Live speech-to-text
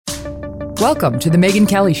Welcome to The Megyn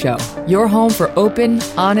Kelly Show, your home for open,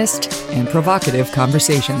 honest, and provocative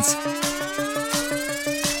conversations.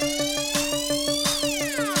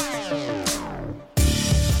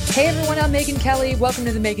 Hey everyone, I'm Megyn Kelly. Welcome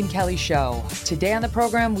to The Megyn Kelly Show. Today on the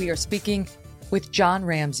program, we are speaking with John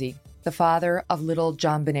Ramsey, the father of little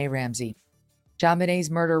JonBenet Ramsey. JonBenet's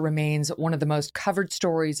murder remains one of the most covered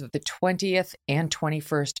stories of the 20th and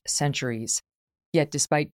 21st centuries. Yet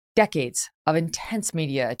despite decades of intense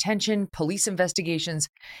media attention, police investigations,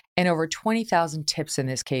 and over 20,000 tips in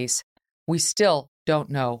this case, we still don't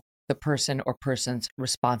know the person or persons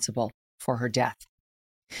responsible for her death.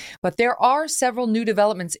 But there are several new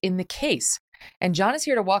developments in the case, and John is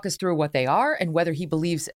here to walk us through what they are and whether he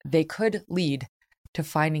believes they could lead to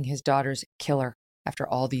finding his daughter's killer after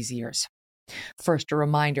all these years. First, a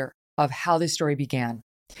reminder of how this story began.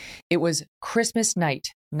 It was Christmas night,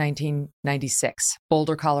 1996,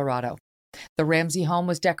 Boulder, Colorado. The Ramsey home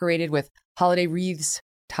was decorated with holiday wreaths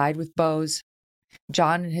tied with bows.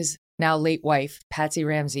 John and his now late wife, Patsy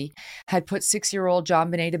Ramsey, had put 6-year-old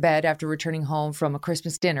JonBenet to bed after returning home from a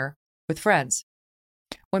Christmas dinner with friends.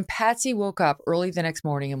 When Patsy woke up early the next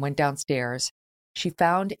morning and went downstairs, she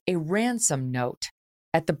found a ransom note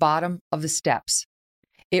at the bottom of the steps.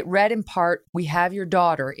 It read in part, "We have your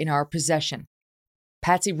daughter in our possession."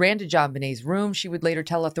 Patsy ran to JonBenet's room, she would later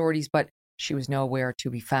tell authorities, but she was nowhere to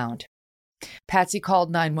be found. Patsy called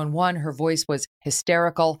 911. Her voice was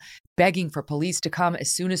hysterical, begging for police to come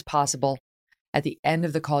as soon as possible. At the end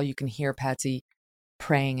of the call, you can hear Patsy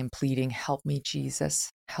praying and pleading, "Help me, Jesus,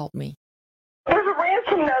 help me." There's a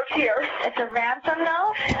ransom note here. It's a ransom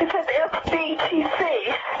note? It says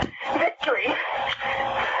FBTC, victory.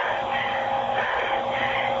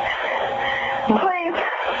 Please.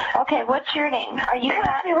 Okay, what's your name? Are you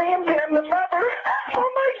Patsy Ramsey, I'm the mother.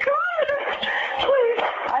 Oh my God. Please.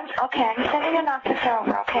 I'm sending an officer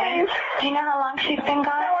over, okay? Please. Do you know how long she's been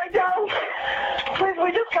gone? No, I don't. Please,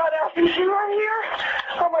 we just got out. Is she right here?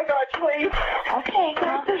 Oh my God, please. Okay,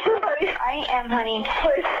 well, There's somebody. I am, honey.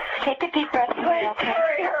 Please. Take a deep breath for me, Please, okay?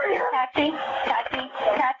 hurry. Patsy.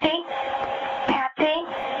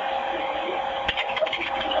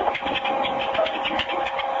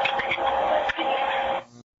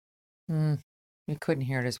 You couldn't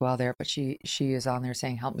hear it as well there, but she is on there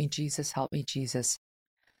saying, "Help me, Jesus, help me, Jesus."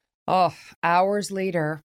 Oh, hours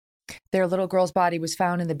later, their little girl's body was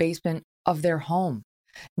found in the basement of their home,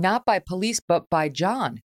 not by police, but by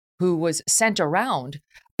John, who was sent around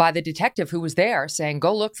by the detective who was there saying,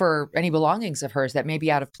 "Go look for any belongings of hers that may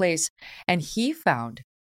be out of place." And he found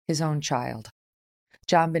his own child.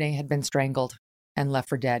 JonBenet had been strangled and left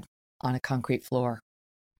for dead on a concrete floor.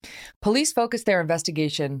 Police focused their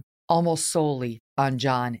investigation almost solely on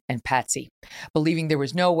John and Patsy, believing there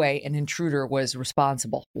was no way an intruder was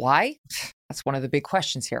responsible. Why? That's one of the big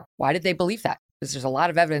questions here. Why did they believe that? Because there's a lot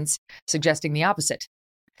of evidence suggesting the opposite.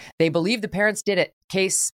 They believed the parents did it.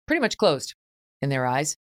 Case pretty much closed in their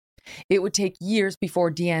eyes. It would take years before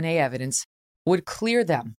DNA evidence would clear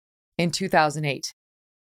them in 2008.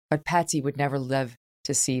 But Patsy would never live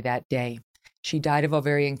to see that day. She died of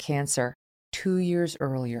ovarian cancer 2 years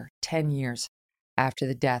earlier, 10 years after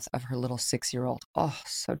the death of her little 6-year-old. Oh,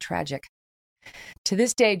 so tragic. To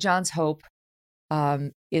this day, John's hope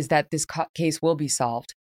is that this case will be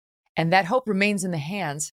solved. And that hope remains in the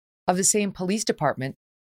hands of the same police department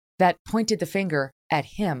that pointed the finger at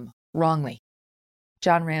him wrongly.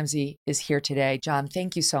 John Ramsey is here today. John,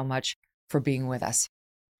 thank you so much for being with us.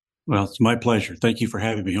 Well, it's my pleasure. Thank you for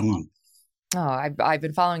having me on. Oh, I've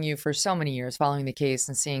been following you for so many years, following the case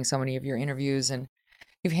and seeing so many of your interviews, and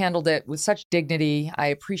you've handled it with such dignity. I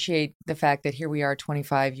appreciate the fact that here we are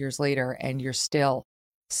 25 years later and you're still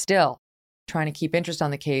trying to keep interest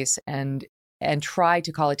on the case and try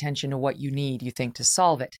to call attention to what you think to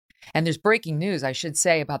solve it. And there's breaking news, I should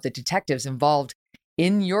say, about the detectives involved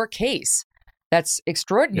in your case. That's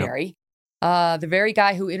extraordinary. Yep. The very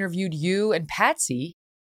guy who interviewed you and Patsy,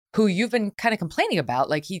 who you've been kind of complaining about,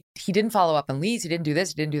 like he didn't follow up on leads, he didn't do this,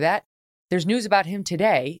 he didn't do that. There's news about him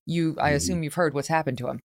today. I assume you've heard what's happened to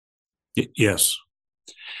him. Yes.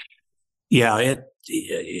 Yeah,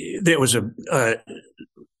 there was a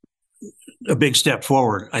big step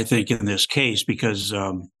forward, I think, in this case because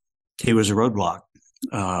he was a roadblock.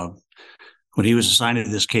 When he was assigned to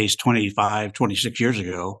this case 26 years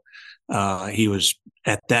ago, he was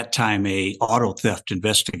at that time a auto theft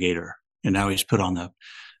investigator, and now he's put on the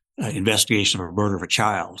investigation of a murder of a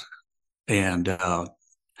child. And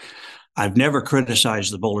I've never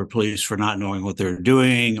criticized the Boulder police for not knowing what they're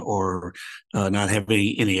doing or not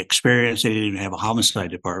having any experience. They didn't even have a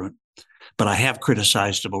homicide department. But I have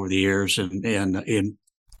criticized them over the years, and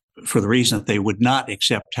for the reason that they would not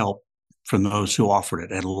accept help from those who offered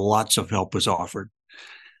it, and lots of help was offered.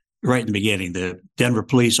 Right in the beginning, the Denver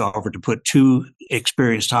police offered to put 2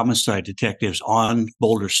 experienced homicide detectives on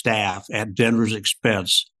Boulder staff at Denver's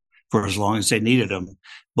expense for as long as they needed them.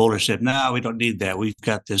 Boulder said, "No, we don't need that. We've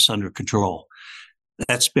got this under control."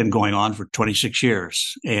 That's been going on for 26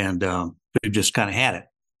 years, and we've just kind of had it.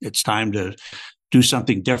 It's time to do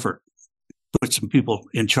something different, put some people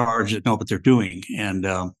in charge that know what they're doing, and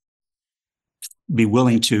be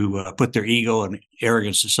willing to put their ego and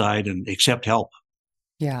arrogance aside and accept help.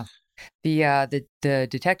 Yeah. The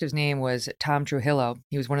detective's name was Tom Trujillo.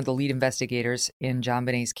 He was one of the lead investigators in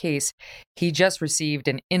JonBenet's case. He just received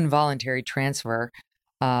an involuntary transfer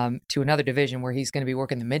to another division where he's going to be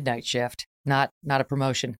working the midnight shift, not a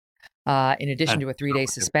promotion, in addition to a 3-day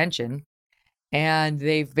suspension. And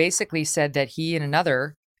they've basically said that he and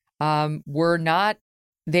another were not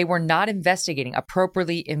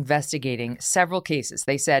appropriately investigating several cases.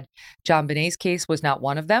 They said JonBenet's case was not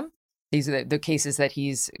one of them. These are the cases that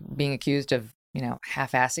he's being accused of,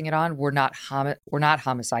 half-assing it on. Were not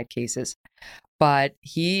homicide cases, but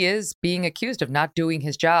he is being accused of not doing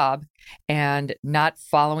his job and not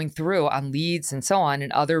following through on leads and so on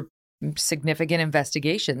and other significant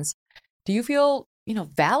investigations. Do you feel,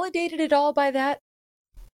 validated at all by that?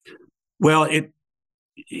 Well, in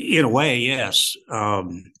a way, yes.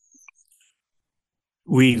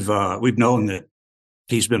 We've known that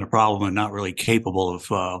he's been a problem and not really capable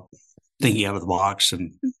of thinking out of the box,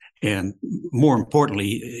 and more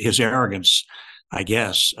importantly, his arrogance, I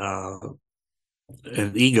guess,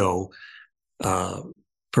 and ego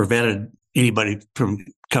prevented anybody from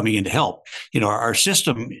coming in to help. Our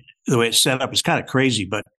system, the way it's set up, is kind of crazy,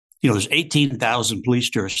 but there's 18,000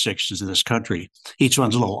 police jurisdictions in this country. Each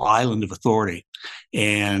one's a little island of authority,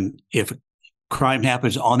 and if a crime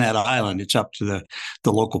happens on that island, it's up to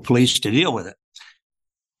the local police to deal with it.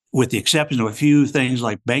 With the exception of a few things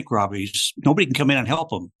like bank robberies, nobody can come in and help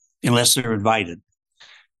them unless they're invited.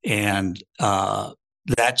 And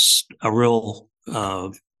that's a real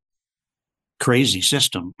crazy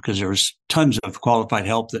system, because there's tons of qualified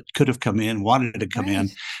help that could have come in, wanted to come in,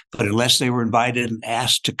 but unless they were invited and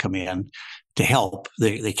asked to come in to help,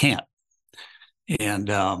 they can't. And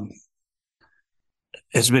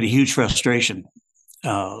it's been a huge frustration.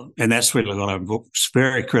 And that's really what I'm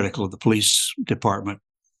very critical of the police department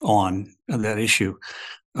on that issue.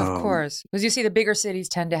 Of course, because you see the bigger cities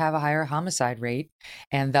tend to have a higher homicide rate,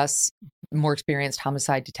 and thus more experienced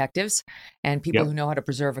homicide detectives and people who know how to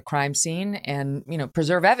preserve a crime scene and,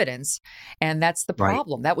 preserve evidence. And that's the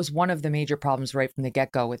problem. Right. That was one of the major problems right from the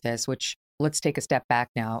get-go with this, which let's take a step back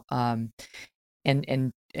now and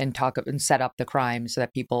talk and set up the crime so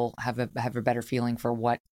that people have a better feeling for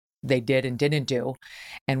what they did and didn't do,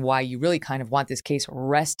 and why you really kind of want this case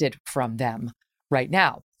wrested from them right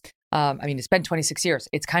now. It's been 26 years.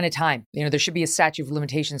 It's kind of time. There should be a statute of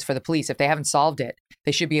limitations for the police. If they haven't solved it,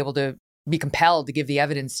 they should be able to be compelled to give the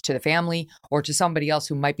evidence to the family or to somebody else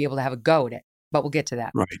who might be able to have a go at it. But we'll get to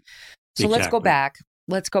that. Right. So Let's go back.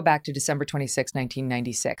 Let's go back to December 26,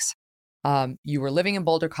 1996. You were living in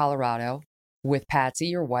Boulder, Colorado with Patsy,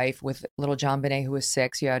 your wife, with little JonBenet, who was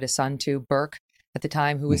 6. You had a son too, Burke, at the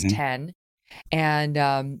time, who was 10.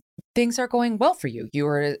 And things are going well for you. You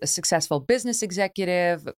were a successful business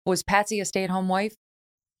executive. Was Patsy a stay-at-home wife?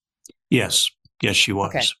 Yes, she was.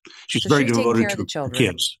 Okay. She's very devoted to her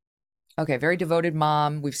kids. Okay, very devoted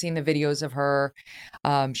mom. We've seen the videos of her.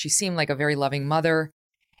 She seemed like a very loving mother.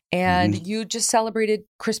 And you just celebrated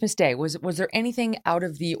Christmas Day. Was there anything out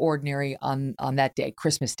of the ordinary on that day,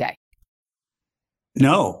 Christmas Day?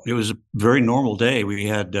 No, it was a very normal day. We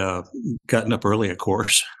had gotten up early, of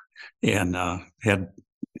course, and had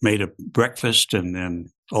made a breakfast, and then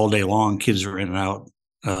all day long, kids were in and out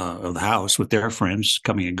of the house with their friends,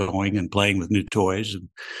 coming and going and playing with new toys. And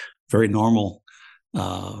very normal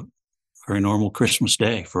Christmas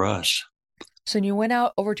Day for us. So you went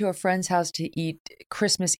out over to a friend's house to eat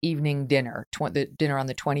Christmas evening dinner, the dinner on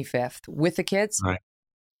the 25th with the kids? Right.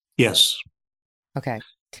 Yes. Okay.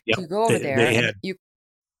 Yep. So you go over there.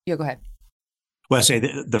 Go ahead. Well, I say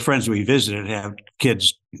the friends we visited have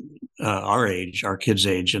kids our kids'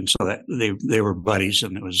 age, and so that they were buddies,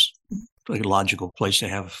 and it was like a logical place to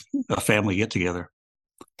have a family get together.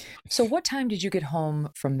 So what time did you get home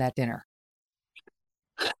from that dinner?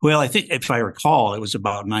 Well, I think if I recall, it was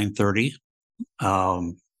about 9:30.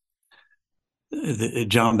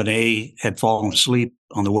 JonBenet had fallen asleep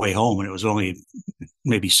on the way home, and it was only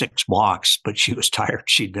maybe 6 blocks, but she was tired.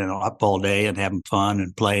 She'd been up all day and having fun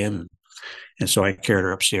and playing. And so I carried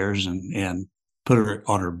her upstairs and put her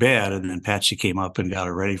on her bed. And then Patsy came up and got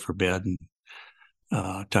her ready for bed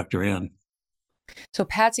and tucked her in. So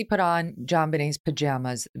Patsy put on JonBenet's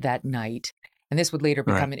pajamas that night, and this would later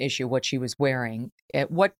become Right. an issue, what she was wearing.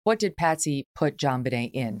 What did Patsy put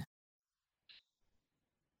JonBenet in?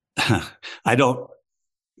 I don't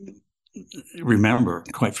remember,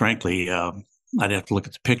 quite frankly. I'd have to look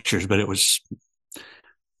at the pictures, but it was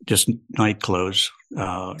just night clothes.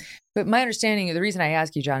 But my understanding, the reason I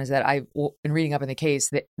ask you, John, is that in reading up in the case,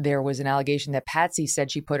 that there was an allegation that Patsy said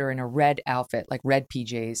she put her in a red outfit, like red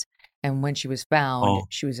PJs, and when she was found, Oh,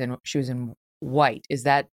 she was in white. Is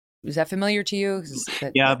that familiar to you?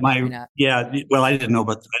 yeah, Maybe not. Well, I don't know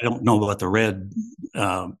about the red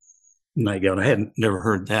nightgown. I hadn't never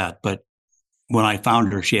heard that, but when I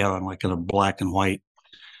found her, she had on like a black and white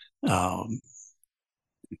um,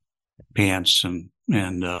 pants and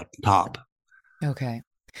top. Okay.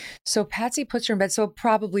 So Patsy puts her in bed. So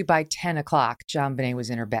probably by 10 o'clock, JonBenet was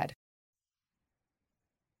in her bed.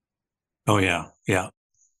 Oh yeah, yeah,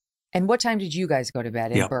 And what time did you guys go to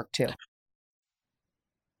bed in yeah. Burke too?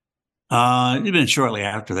 It'd been shortly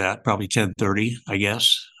after that, probably 10:30, I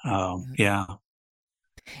guess. Yeah,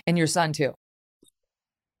 And your son too?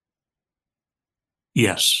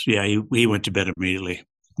 yes, yeah. He went to bed immediately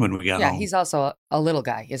when we got Yeah, home. he's also a little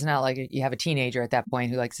guy. It's not like you have a teenager at that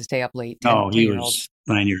point who likes to stay up late, No, he 10-year-olds.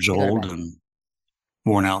 was 9 years They go to old bed. and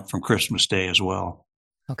worn out from Christmas Day as well.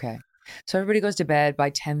 Okay. So everybody goes to bed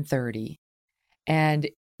by 10:30. And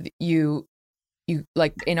you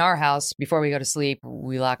like in our house, before we go to sleep,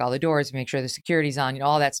 we lock all the doors, make sure the security's on,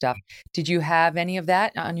 all that stuff. Did you have any of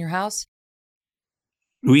that on your house?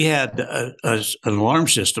 We had an alarm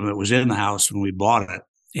system that was in the house when we bought it,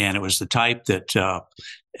 and it was the type that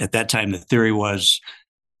at that time the theory was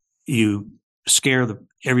you scare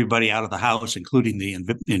everybody out of the house, including the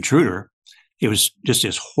intruder. It was just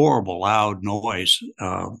this horrible, loud noise,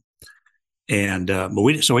 but we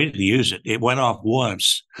didn't use it. It went off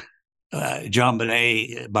once.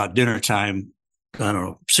 JonBenet, about dinner time, I don't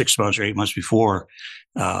know, 6 months or 8 months before,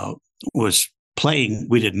 was playing.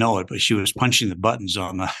 We didn't know it, but she was punching the buttons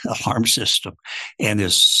on the alarm system, and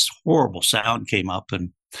this horrible sound came up,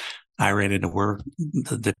 and I ran into where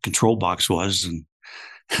the control box was, and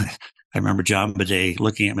I remember JonBenet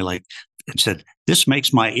looking at me like and said, "This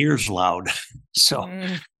makes my ears loud." So.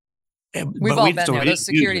 We've all been there. Those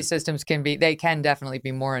security systems can definitely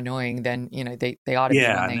be more annoying than, they ought to be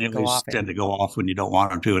when they go off. Tend to go off when you don't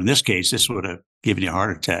want them to. In this case, this would have given you a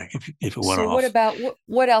heart attack if it went off. So what about,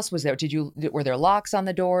 what else was there? Were there locks on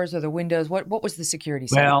the doors or the windows? What was the security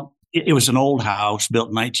setup? Well, it was an old house built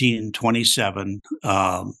in 1927.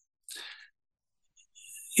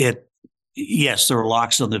 Yes, there were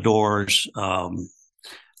locks on the doors,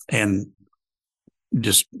 and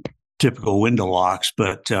just typical window locks,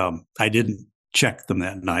 but I didn't check them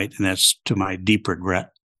that night, and that's to my deep regret.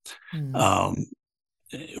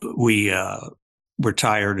 We were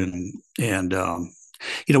tired, and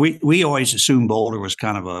we always assumed Boulder was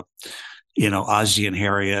kind of a Ozzie and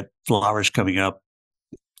Harriet, flowers coming up,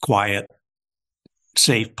 quiet,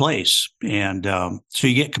 safe place, and so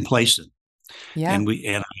you get complacent. Yeah, and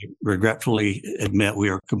I regretfully admit we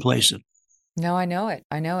were complacent. No, I know it.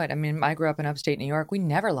 I mean, I grew up in upstate New York. We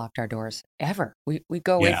never locked our doors, ever. We'd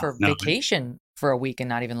go away for vacation for a week and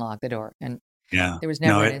not even lock the door. And there was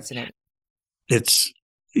never an incident. It's,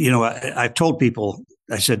 I've told people,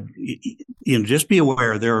 I said, just be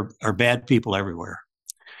aware there are bad people everywhere.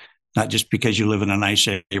 Not just because you live in a nice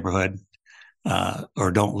neighborhood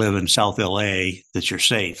or don't live in South LA that you're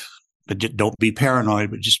safe. But don't be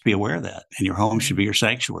paranoid, but just be aware of that. And your home should be your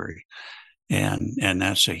sanctuary. And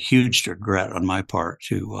that's a huge regret on my part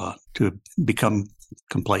to become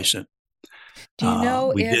complacent. Do you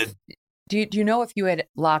know do you know if you had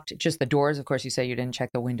locked just the doors? Of course, you say you didn't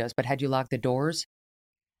check the windows, but had you locked the doors?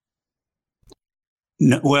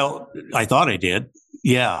 No, well, I thought I did.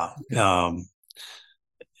 Yeah. There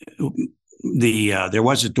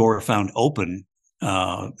was a door found open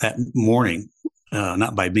that morning,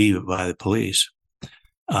 not by me, but by the police.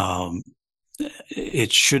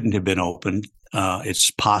 It shouldn't have been opened.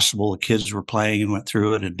 It's possible the kids were playing and went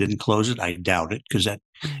through it and didn't close it. I doubt it, because that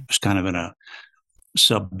was kind of in a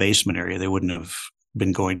sub-basement area. They wouldn't have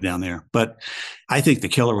been going down there. But I think the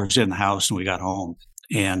killer was in the house when we got home.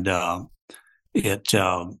 And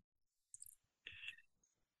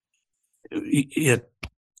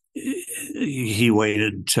he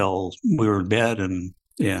waited until we were in bed and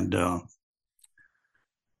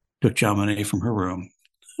took JonBenet from her room.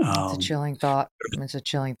 It's a chilling thought. It's a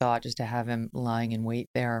chilling thought just to have him lying in wait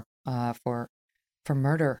there for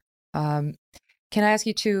murder. Can I ask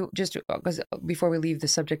you to just because before we leave the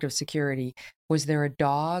subject of security, was there a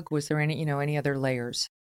dog? Was there any other layers?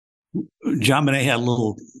 JonBenet had a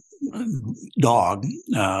little dog.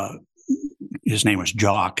 His name was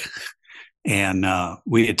Jock. And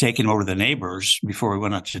we had taken him over to the neighbors before we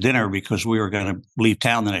went out to dinner because we were going to leave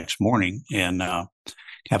town the next morning and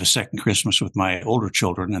have a second Christmas with my older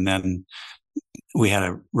children. And then we had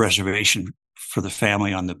a reservation for the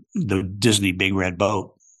family on the Disney Big Red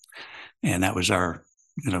Boat. And that was our,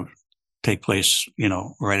 take place,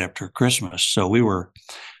 right after Christmas. So we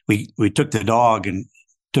took the dog and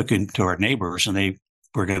took him to our neighbors, and they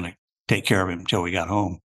were going to take care of him until we got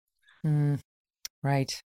home.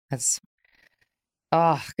 Right.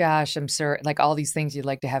 Oh gosh, I'm sure like all these things you'd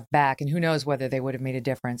like to have back, and who knows whether they would have made a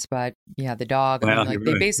difference. But yeah, the dog, Well, they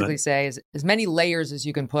basically say as many layers as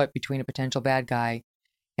you can put between a potential bad guy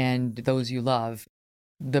and those you love,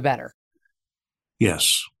 the better.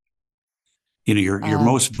 Yes. You're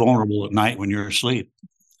most vulnerable at night when you're asleep,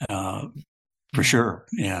 for sure.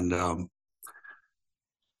 And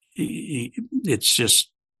it's just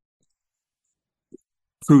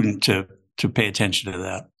prudent to pay attention to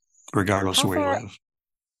that, regardless of where you live.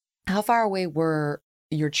 How far away were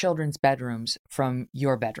your children's bedrooms from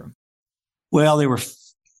your bedroom? Well, it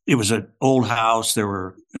was an old house. There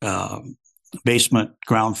were basement,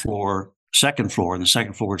 ground floor, second floor, and the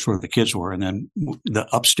second floor is where the kids were. And then the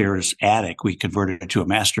upstairs attic, we converted it to a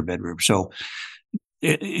master bedroom. So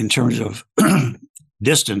in terms of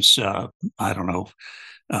distance, I don't know,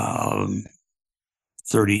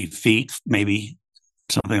 30 feet, maybe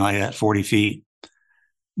something like that, 40 feet,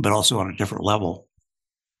 but also on a different level.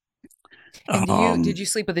 And did you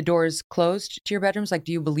sleep with the doors closed to your bedrooms? Like,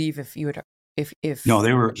 do you believe if No,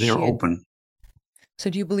 they were open. So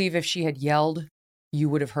do you believe if she had yelled, you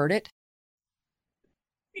would have heard it?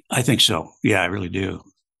 I think so. Yeah, I really do.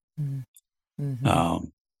 Mm-hmm.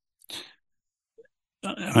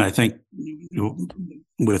 And I think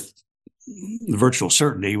with virtual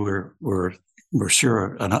certainty, we're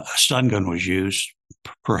sure a stun gun was used,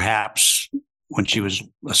 perhaps when she was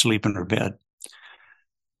asleep in her bed.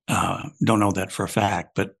 Don't know that for a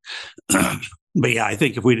fact, but yeah, I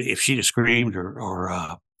think if she'd have screamed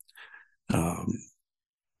or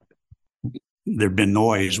there'd been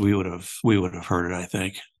noise, we would have heard it, I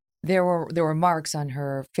think. There were marks on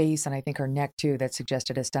her face and I think her neck too that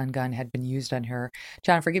suggested a stun gun had been used on her.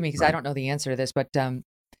 John, forgive me because I don't know the answer to this, but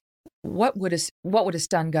what would a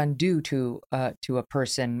stun gun do to a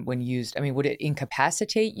person when used? I mean, would it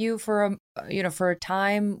incapacitate you for a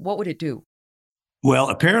time? What would it do?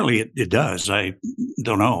 Well, apparently it does. I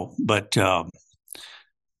don't know, but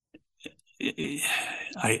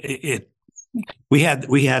we had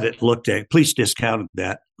it looked at. Police discounted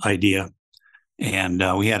that idea, and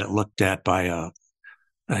we had it looked at by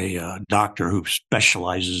a doctor who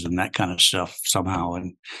specializes in that kind of stuff somehow,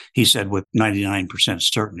 and he said with 99%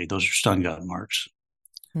 certainty those are stun gun marks.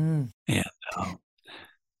 And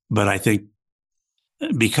but I think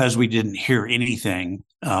because we didn't hear anything.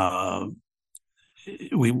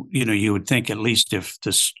 You would think at least if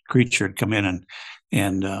this creature had come in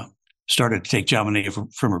and started to take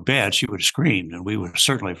JonBenet from her bed, she would have screamed, and we would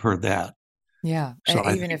certainly have heard that. Yeah, so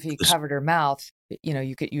even if he covered her mouth,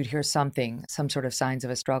 you'd hear some sort of signs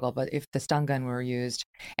of a struggle. But if the stun gun were used,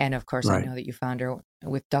 and of course I know that you found her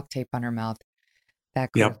with duct tape on her mouth,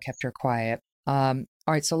 that could have kept her quiet. All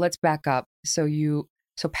right, so let's back up. So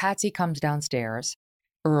Patsy comes downstairs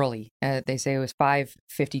early. They say it was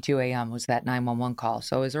 5:52 a.m. was that 911 call.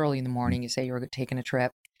 So it was early in the morning. You say you were taking a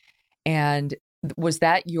trip. And was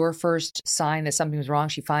that your first sign that something was wrong?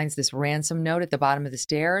 She finds this ransom note at the bottom of the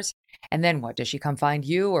stairs. And then what? Does she come find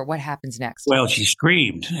you or what happens next? Well, she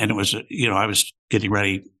screamed and it was, I was getting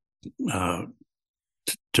ready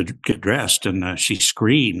to get dressed and she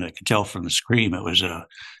screamed. I could tell from the scream it was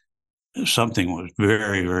something was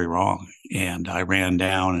very, very wrong. And I ran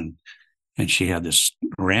down and she had this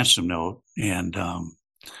ransom note, and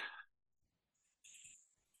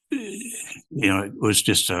it was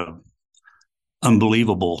just a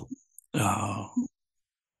unbelievable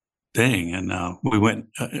thing. And we went,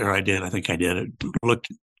 or I did. I think I did.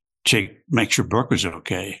 Looked, make sure Brooke was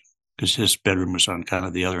okay because his bedroom was on kind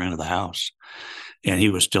of the other end of the house, and he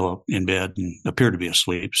was still in bed and appeared to be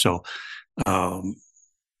asleep. So he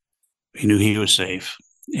knew he was safe,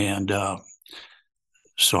 and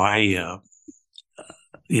so I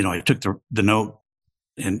took the note,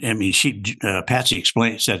 and I mean, Patsy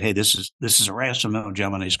said, "Hey, this is a ransom note.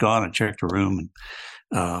 JonBenet's gone." I checked her room,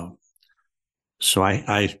 and so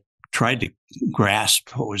I tried to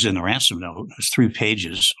grasp what was in the ransom note. It was 3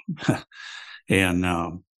 pages,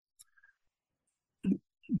 and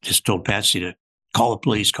just told Patsy to call the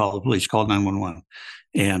police, call 911,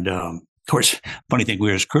 and. Of course, funny thing,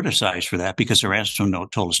 we were criticized for that because the ransom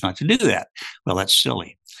note told us not to do that. Well, that's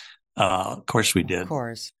silly. Of course we did. Of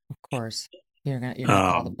course. You're gonna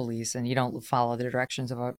call the Um, police, and you don't follow the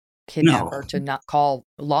directions of a no, kidnapper to not call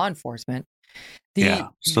law enforcement. yeah. The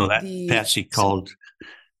So that the Patsy so called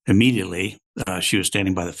immediately. She was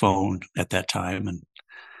standing by the phone at that time, and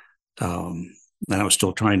um, I was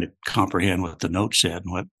still trying to comprehend what the note said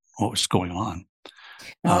and what was going on.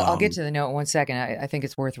 I'll get Um, to the note in 1 second. I think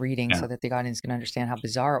it's worth reading yeah. so that the audience can understand how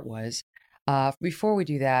bizarre it was. Before we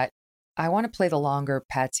do that, I want to play the longer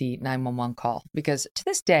Patsy 911 call because to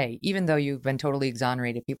this day, even though you've been totally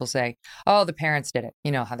exonerated, people say, "Oh, the parents did it."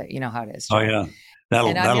 You know how it is, Oh John. yeah. And I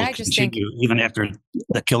mean, That'll I just think, continue even after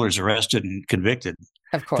the killer's arrested and convicted.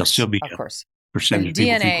 There'll still be of a course, percentage of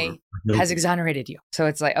people think we're DNA has guilty. exonerated you, so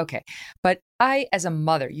it's like okay. But I, as a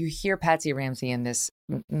mother, you hear Patsy Ramsey in this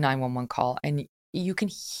 911 call, and you can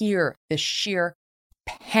hear the sheer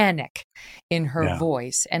panic in her Yeah.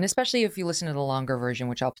 voice. And especially if you listen to the longer version,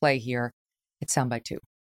 which I'll play here, it's soundbite 2.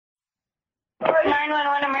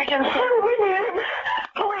 911 emergency.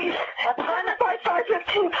 Police. What's going on? By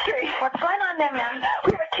 515th Street. What's going on there, ma'am?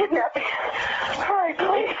 We have a kidnapping. All right,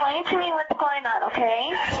 please. Explain to me what's going on,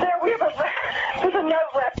 okay? There's a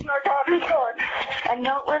note left and our daughter's gone. A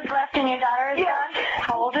note was left and your daughter is Yes. gone?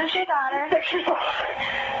 How old is your daughter? 6 years old.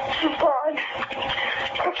 She's gone.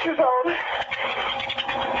 6 years old.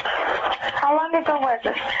 How long ago was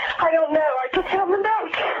this? I don't know. I just found the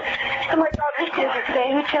note. And my daughter's Does gone. it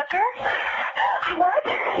say who took her? What?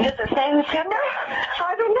 Does it say who took her?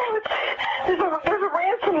 I don't know. There's a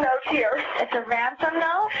ransom note here. It's a ransom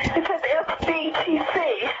note? It says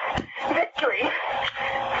FBTC. Victory.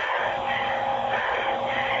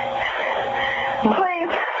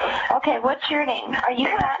 Please. Okay, what's your name? Are you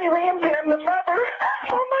Patsy Ramsey, I'm the mother.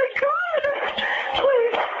 Oh my God.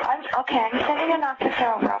 Please. I'm sending an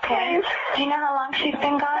officer over, okay? Please. Do you know how long she's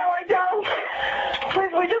been No, gone? I don't.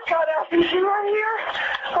 Please, we just got out. Is she right here?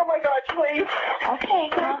 Oh my God, please. Okay,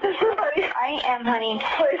 Please, there's somebody. I am, honey.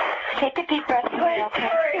 Please. Take a deep breath, Please, okay?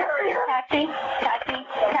 hurry. Patsy, Patsy,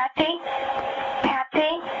 Patsy,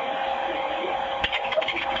 Patsy.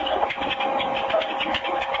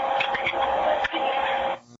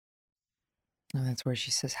 And that's where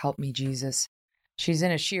she says, "Help me, Jesus." She's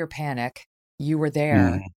in a sheer panic. You were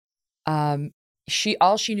there. Um,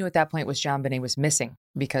 all she knew at that point was JonBenet was missing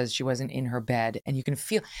because she wasn't in her bed. And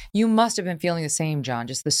you must have been feeling the same, John,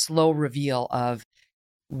 just the slow reveal of,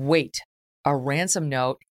 wait, a ransom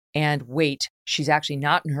note, and wait, she's actually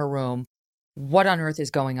not in her room. What on earth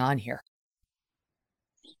is going on here?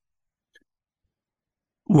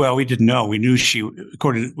 Well, we didn't know. We knew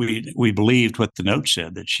we believed what the note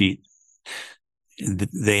said, that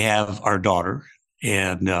they have our daughter,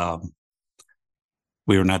 and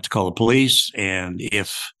we were not to call the police. And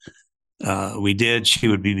if we did, she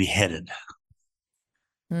would be beheaded.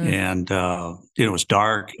 And it was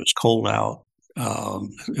dark. It was cold out.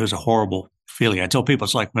 It was a horrible feeling. I tell people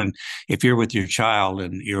it's like if you're with your child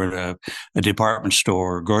and you're at a department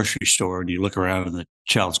store or grocery store and you look around and the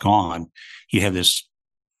child's gone, you have this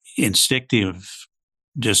instinctive,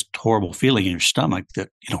 just horrible feeling in your stomach that,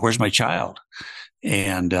 where's my child?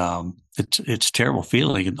 And it's a terrible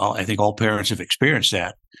feeling. And I think all parents have experienced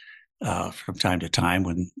that from time to time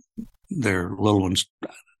when their little one's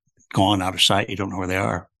gone out of sight. You don't know where they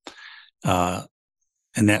are.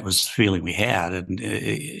 And that was the feeling we had. And,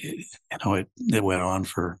 it went on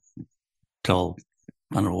till,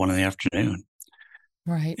 I don't know, 1 PM.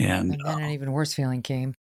 Right. And then an even worse feeling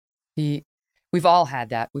came. We've all had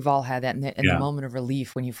that. We've all had that. And the moment of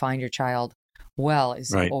relief when you find your child well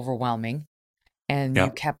is overwhelming. And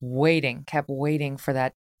you kept waiting for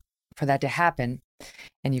that to happen.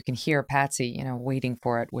 And you can hear Patsy, waiting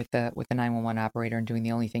for it with the 911 operator and doing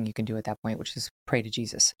the only thing you can do at that point, which is pray to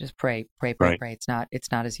Jesus. Just pray. It's not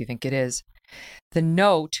as you think it is. The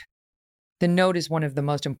note is one of the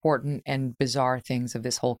most important and bizarre things of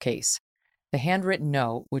this whole case. The handwritten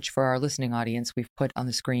note, which for our listening audience, we've put on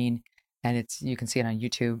the screen, and you can see it on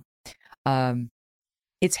YouTube.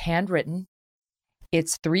 It's handwritten.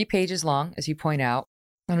 It's 3 pages long, as you point out.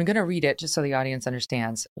 And I'm going to read it just so the audience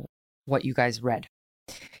understands what you guys read.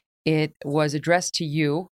 It was addressed to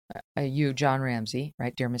you, John Ramsey,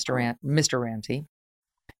 right, dear Mr. Ramsey.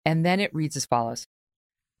 And then it reads as follows.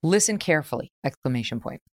 Listen carefully, exclamation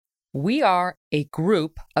point. We are a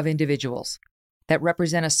group of individuals that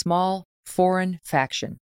represent a small foreign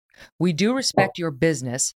faction. We do respect your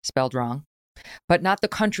business, spelled wrong, but not the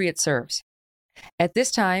country it serves. At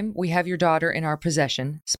this time, we have your daughter in our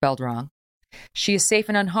possession, spelled wrong. She is safe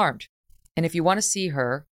and unharmed. And if you want to see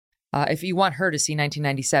her, if you want her to see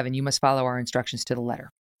 1997, you must follow our instructions to the letter.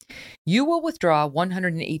 You will withdraw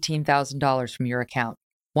 $118,000 from your account.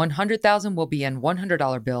 $100,000 will be in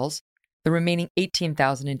 $100 bills, the remaining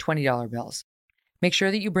 $18,000 in $20 bills. Make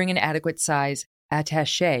sure that you bring an adequate size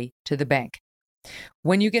attaché to the bank.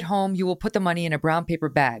 When you get home, you will put the money in a brown paper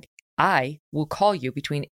bag. I will call you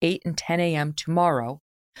between 8 and 10 a.m. tomorrow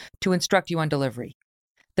to instruct you on delivery.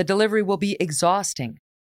 The delivery will be exhausting,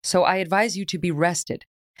 so I advise you to be rested.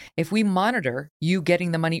 If we monitor you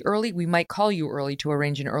getting the money early, we might call you early to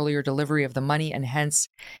arrange an earlier delivery of the money and hence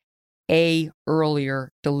a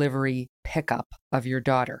earlier delivery pickup of your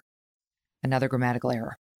daughter. Another grammatical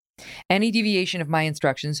error. Any deviation of my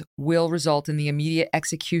instructions will result in the immediate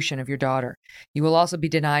execution of your daughter. You will also be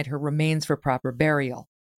denied her remains for proper burial.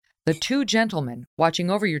 The two gentlemen watching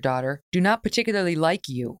over your daughter do not particularly like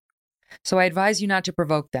you, so I advise you not to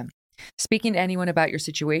provoke them. Speaking to anyone about your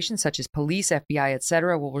situation, such as police, FBI,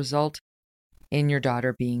 etc., will result in your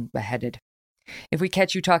daughter being beheaded. If we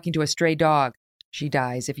catch you talking to a stray dog, she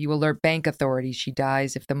dies. If you alert bank authorities, she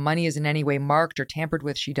dies. If the money is in any way marked or tampered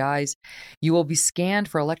with, she dies. You will be scanned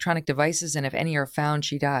for electronic devices, and if any are found,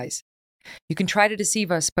 she dies. You can try to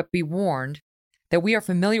deceive us, but be warned that we are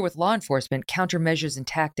familiar with law enforcement, countermeasures, and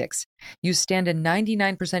tactics. You stand a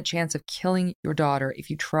 99% chance of killing your daughter if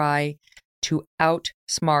you try to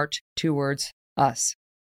outsmart, two words, us.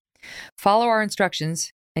 Follow our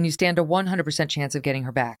instructions, and you stand a 100% chance of getting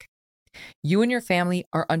her back. You and your family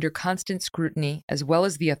are under constant scrutiny, as well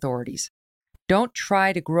as the authorities. Don't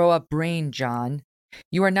try to grow a brain, John.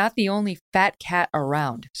 You are not the only fat cat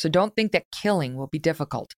around, so don't think that killing will be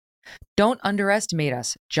difficult. Don't underestimate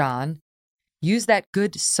us, John. Use that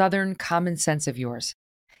good Southern common sense of yours.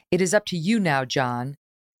 It is up to you now, John.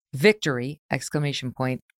 Victory! Exclamation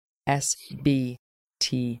point. SBTC.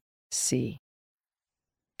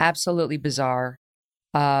 Absolutely bizarre.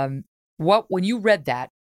 When you read that,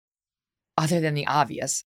 other than the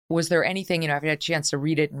obvious, was there anything, if you had a chance to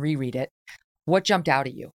read it and reread it, what jumped out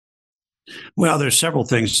at you? Well, there's several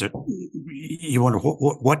things that you wonder,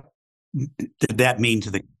 what did that mean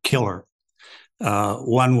to the killer?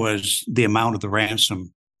 One was the amount of the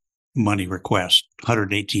ransom money request,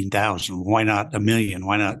 $118,000. Why not $1 million?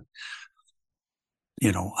 Why not,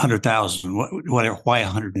 $100,000? Whatever. Why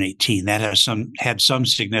 118? That had some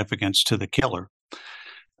significance to the killer.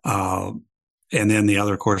 And then the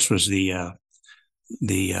other, of course, was the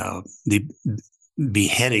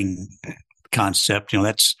beheading concept.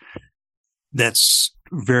 That's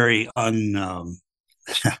very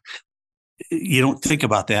you don't think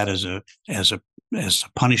about that as a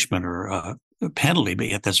punishment or a penalty, but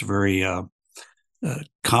yet that's a very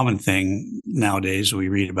common thing nowadays. We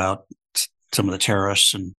read about some of the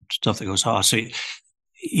terrorists and stuff that goes on. So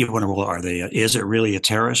you wonder, well, is it really a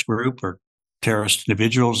terrorist group or terrorist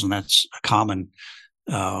individuals? And that's a common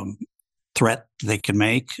threat they can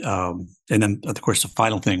make. And then, of course, the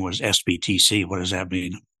final thing was SBTC. What does that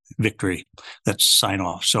mean? Victory. That's sign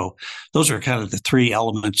off. So those are kind of the three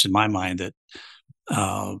elements in my mind that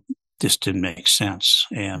just didn't make sense.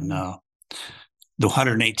 And the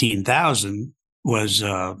 118,000 was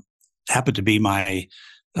happened to be my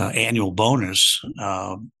annual bonus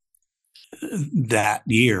that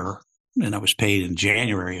year, and I was paid in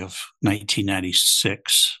January of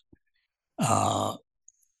 1996.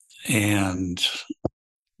 And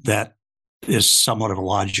that is somewhat of a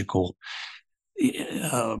logical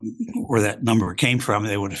where that number came from.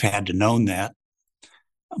 They would have had to known that,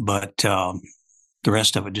 but the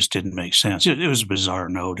rest of it just didn't make sense. It was a bizarre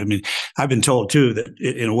note. I mean, I've been told too that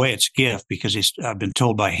in a way it's a gift, because I've been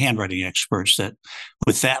told by handwriting experts that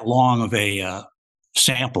with that long of a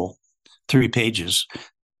sample, 3 pages,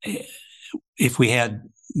 if we had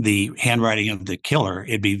the handwriting of the killer,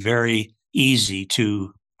 it'd be very easy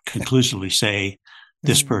to conclusively say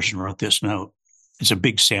this person wrote this note. It's a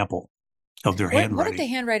big sample of their handwriting. What did the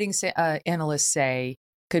handwriting analysts say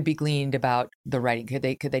could be gleaned about the writing? Could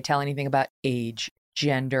they tell anything about age,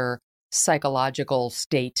 gender, psychological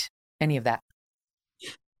state, any of that?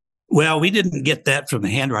 Well, we didn't get that from the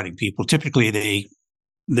handwriting people. Typically,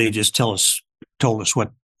 they just told us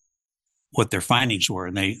what their findings were,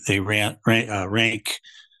 and they rank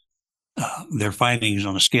their findings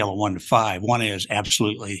on a scale of 1 to 5. 1 is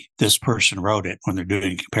absolutely this person wrote it when they're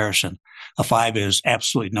doing a comparison. A 5 is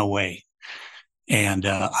absolutely no way. And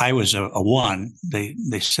I was a 1. They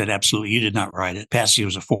said absolutely you did not write it. Patsy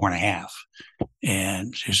was a 4.5,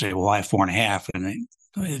 and she said, "Well, why 4.5?" And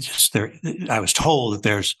I was told that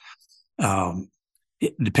there's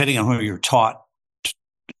depending on who you're taught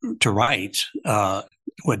to write,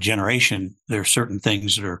 what generation, there are certain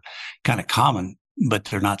things that are kind of common, but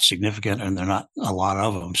they're not significant, and they're not a lot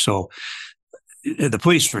of them. So the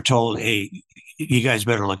police were told, "Hey, you guys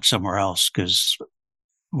better look somewhere else, because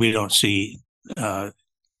we don't see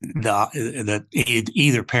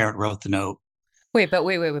either parent wrote the note. Wait,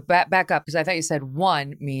 back up, because I thought you said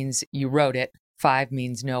 1 means you wrote it, 5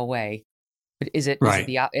 means no way. But is it Right.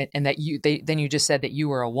 and that then you just said that you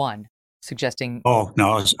were a 1, suggesting? Oh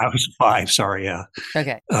no, I was a 5. Sorry, yeah.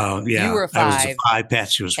 Okay. Yeah, You were a I was a 5, 5.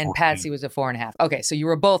 Patsy was 4. and Patsy was a 4.5. Okay, so you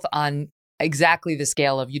were both on exactly the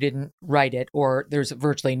scale of you didn't write it, or there's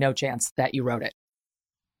virtually no chance that you wrote it.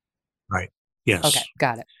 Right. Yes. Okay,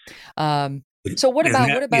 got it. So what about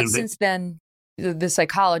since then? The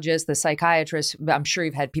psychologist, the psychiatrist, I'm sure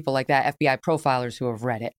you've had people like that, FBI profilers who have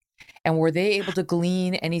read it. And were they able to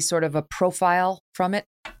glean any sort of a profile from it?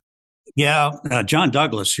 Yeah, John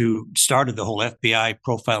Douglas, who started the whole FBI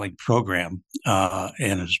profiling program,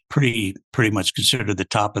 and is pretty much considered the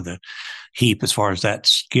top of the heap as far as that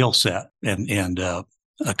skill set and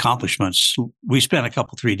accomplishments. We spent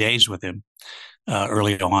 3 days with him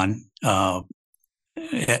early on,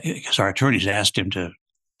 because our attorneys asked him to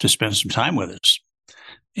spend some time with us.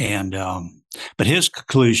 And but his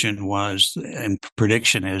conclusion was, and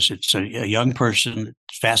prediction is, it's a young person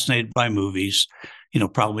fascinated by movies,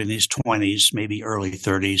 probably in his 20s, maybe early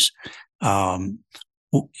 30s. And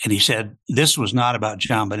he said, this was not about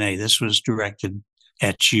JonBenet. This was directed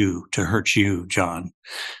at you, to hurt you, John.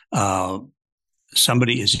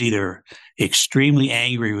 Somebody is either extremely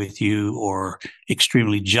angry with you or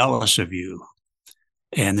extremely jealous of you.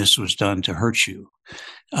 And this was done to hurt you.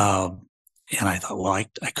 And I thought, well, I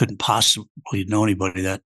couldn't possibly know anybody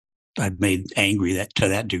that I'd made angry to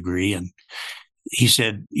that degree. And he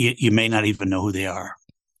said, you may not even know who they are.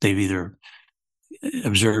 They've either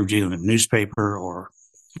observed you in a newspaper or,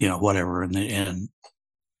 whatever, and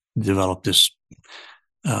developed this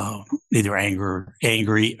either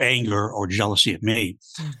anger or jealousy of me.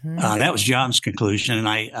 Mm-hmm. That was John's conclusion, and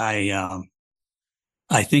I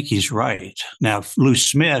think he's right. Now, Lou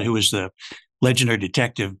Smith, who was the legendary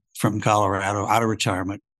detective from Colorado, out of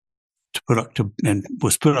retirement, and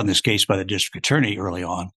was put on this case by the district attorney early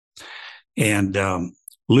on. And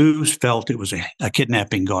Lou felt it was a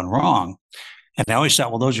kidnapping gone wrong. And I always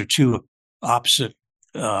thought, well, those are two opposite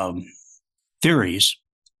theories.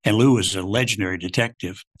 And Lou was a legendary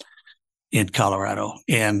detective in Colorado.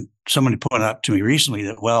 And somebody pointed out to me recently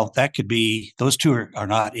that, well, that could be, those two are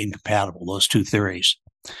not incompatible, those two theories.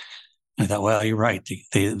 And I thought, well, you're right.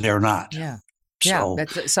 They're not. Yeah. So, yeah,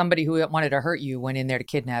 that's somebody who wanted to hurt you went in there to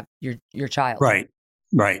kidnap your child. Right.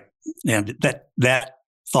 And that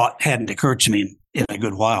thought hadn't occurred to me in a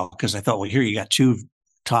good while, because I thought, well, here you got two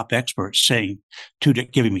top experts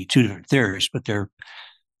giving me two different theories, but they're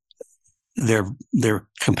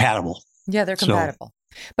compatible. Yeah, they're compatible.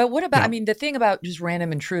 But what about, Yeah. The thing about just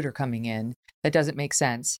random intruder coming in that doesn't make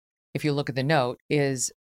sense, if you look at the note,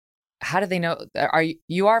 is how do they know?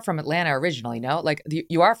 You are from Atlanta originally, no? Like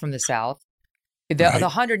you are from the South. The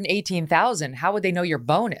 118,000, how would they know your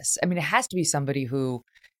bonus? It has to be somebody who,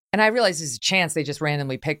 and I realize there's a chance they just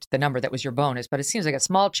randomly picked the number that was your bonus, but it seems like a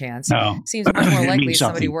small chance. No. It seems much more likely if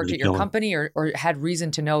somebody something worked at your company or had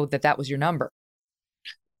reason to know that was your number.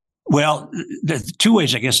 Well, the two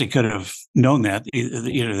ways I guess they could have known that.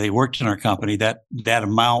 They worked in our company. That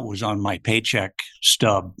amount was on my paycheck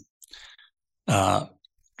stub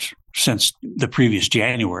since the previous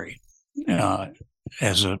January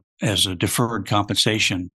as a deferred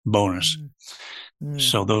compensation bonus. Mm.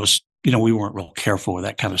 So those, we weren't real careful with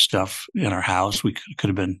that kind of stuff in our house. We could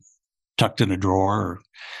have been tucked in a drawer,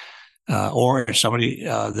 or somebody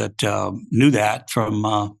that knew that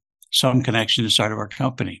from some connection inside of our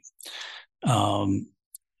company. To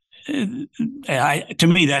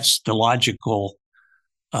me, that's the logical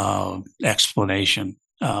explanation.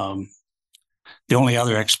 The only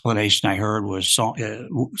other explanation I heard was Psalm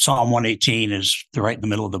 118 is right in the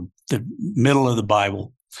middle of the middle of the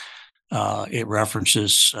Bible. It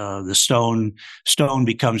references the stone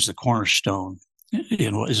becomes the cornerstone.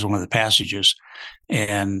 Is one of the passages,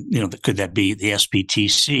 and could that be the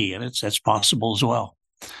SPTC? And that's possible as well.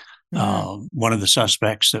 Mm-hmm. One of the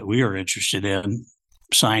suspects that we are interested in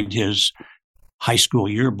signed his high school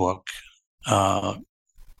yearbook.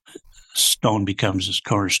 Stone becomes his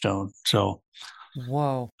cornerstone. So,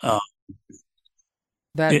 whoa,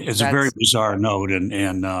 it's a very bizarre note.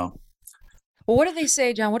 And well, what did they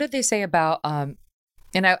say, John? What did they say about? And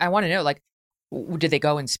I want to know, like, did they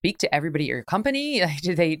go and speak to everybody at your company?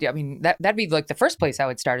 Did they? That'd be like the first place I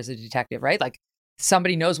would start as a detective, right? Like,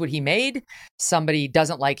 somebody knows what he made. Somebody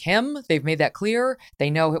doesn't like him. They've made that clear. They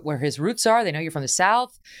know where his roots are. They know you're from the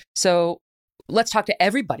South. So let's talk to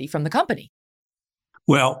everybody from the company.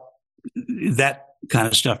 Well, that kind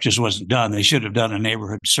of stuff just wasn't done. They should have done a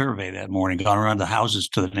neighborhood survey that morning, gone around the houses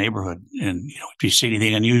to the neighborhood, and if you see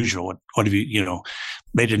anything unusual, what have you?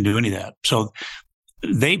 They didn't do any of that. So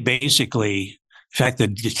they basically, in fact,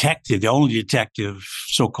 the only detective,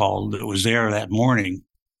 so-called, that was there that morning,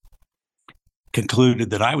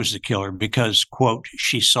 concluded that I was the killer because, quote,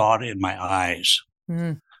 she saw it in my eyes.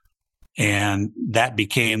 Mm. And that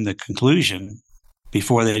became the conclusion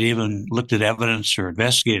before they'd even looked at evidence or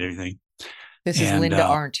investigated anything. This is Linda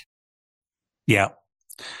Arndt. Yeah.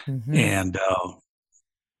 Mm-hmm. And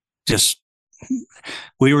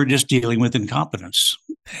we were just dealing with incompetence.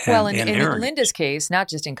 And in Linda's case, not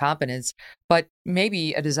just incompetence, but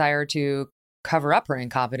maybe a desire to cover up her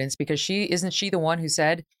incompetence, because isn't she the one who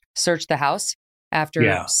said, search the house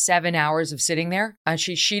after 7 hours of sitting there?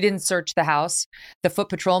 She didn't search the house. The foot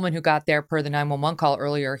patrolman who got there per the 911 call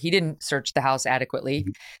earlier, he didn't search the house adequately.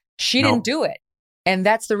 She didn't do it. And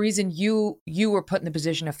that's the reason you were put in the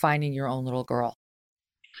position of finding your own little girl.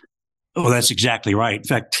 Well, that's exactly right. In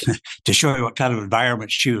fact, to show you what kind of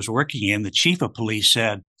environment she was working in, the chief of police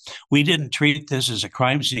said, we didn't treat this as a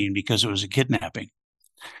crime scene because it was a kidnapping.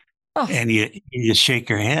 Oh. And you just shake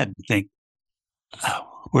your head and think,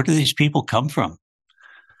 where do these people come from?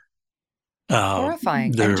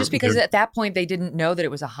 Horrifying. And just because at that point they didn't know that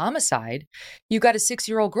it was a homicide, you got a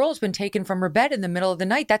 6-year-old girl who's been taken from her bed in the middle of the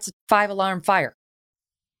night. That's a 5-alarm fire.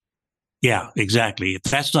 Yeah, exactly. If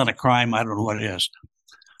that's not a crime, I don't know what it is.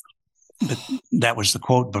 But that was the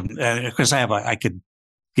quote. But because I could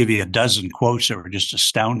give you a dozen quotes that were just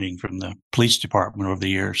astounding from the police department over the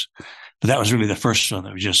years. But that was really the first one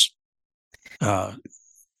that was just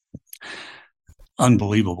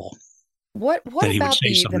unbelievable. What about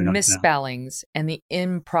the misspellings and the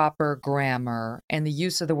improper grammar and the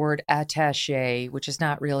use of the word attaché, which is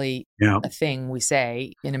not really a thing we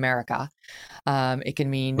say in America? It can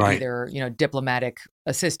mean either diplomatic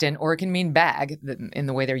assistant, or it can mean bag in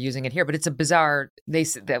the way they're using it here. But it's a bizarre.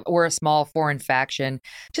 We're a small foreign faction.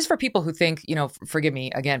 Just for people who think, forgive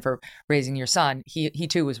me again for raising your son. He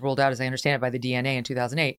too was ruled out, as I understand it, by the DNA in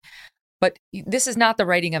 2008. But this is not the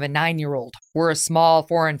writing of a 9-year-old. We're a small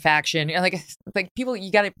foreign faction. Like people,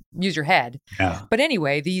 you got to use your head. Yeah. But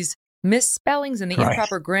anyway, these misspellings and the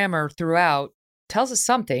improper grammar throughout tells us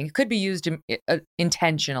something. It could be used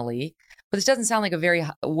intentionally, but this doesn't sound like a very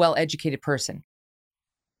well-educated person.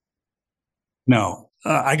 No,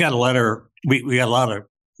 I got a letter. We got a lot of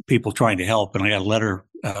people trying to help, and I got a letter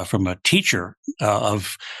from a teacher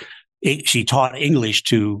she taught English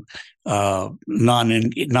to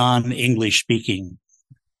non-English speaking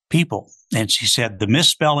people. And she said the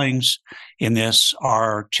misspellings in this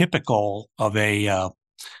are typical of a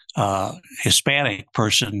Hispanic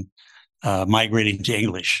person migrating to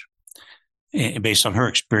English, based on her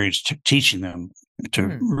experience teaching them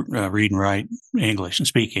to read and write English and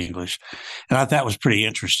speak English. And I thought that was pretty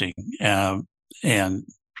interesting, and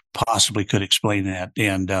possibly could explain that.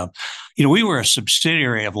 And, we were a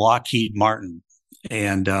subsidiary of Lockheed Martin,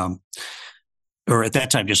 and, or at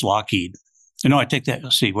that time, just Lockheed. No, I take that.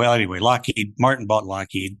 Let's see. Well, anyway, Lockheed Martin bought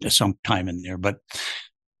Lockheed at some time in there, but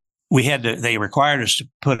they required us to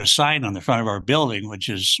put a sign on the front of our building, which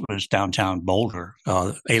was downtown Boulder,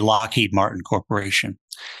 a Lockheed Martin corporation.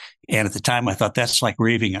 And at the time, I thought that's like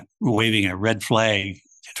waving a red flag in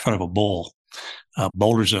front of a bull.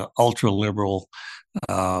 Boulder's an ultra liberal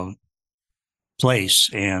place,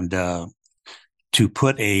 and to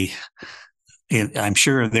put I'm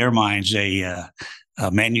sure in their minds, a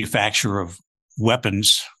manufacturer of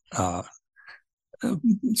weapons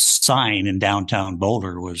sign in downtown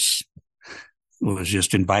Boulder was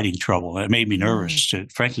just inviting trouble. It made me nervous,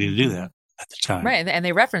 frankly, to do that at the time. Right, and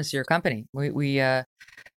they referenced your company. We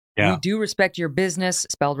do respect your business,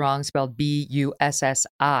 spelled wrong, spelled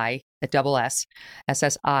BUSSI, double S,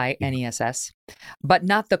 SSINESS, but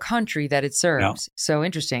not the country that it serves. No. So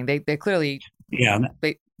interesting. They clearly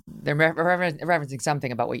they're referencing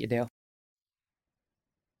something about what you do.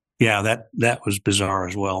 Yeah, that was bizarre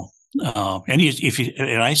as well. And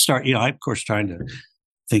I start, I'm of course trying to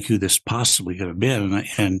think who this possibly could have been,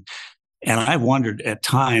 and I wondered at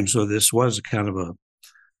times whether this was a kind of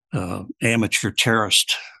a amateur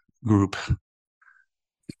terrorist group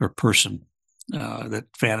or person that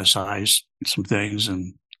fantasized some things.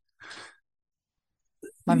 And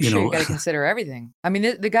I'm sure you got to consider everything. I mean,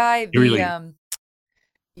 the guy, the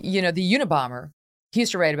Unabomber, he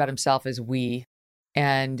used to write about himself as we,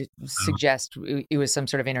 and suggest it was some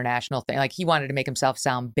sort of international thing. Like he wanted to make himself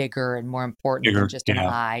sound bigger and more important than just an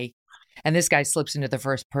I. And this guy slips into the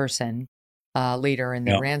first person later in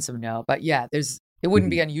the ransom note. But yeah, it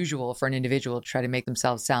wouldn't be unusual for an individual to try to make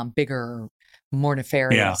themselves sound bigger or more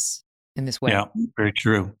nefarious. in this way. Yeah, very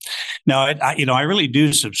true. Now, I really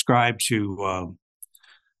do subscribe to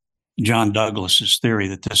John Douglas's theory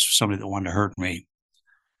that this was somebody that wanted to hurt me,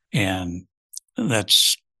 and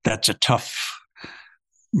that's a tough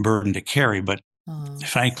burden to carry. But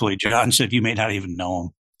thankfully, John said you may not even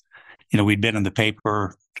know him. We'd been in the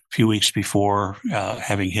paper a few weeks before,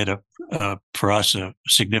 having hit for us a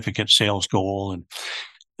significant sales goal, and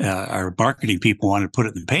our marketing people wanted to put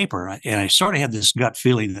it in the paper. And I sort of had this gut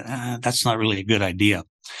feeling that that's not really a good idea.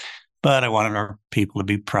 But I wanted our people to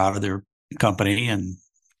be proud of their company,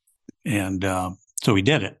 and so we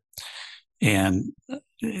did it. And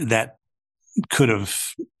that could have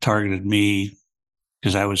targeted me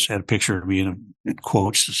because I had a picture of me in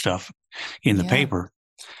quotes and stuff in the paper.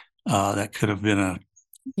 That could have been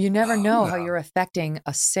You never know how you're affecting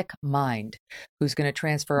a sick mind who's going to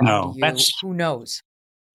transfer onto you. Who knows?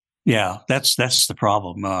 Yeah, that's the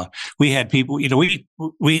problem. We had people,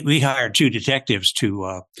 we hired 2 detectives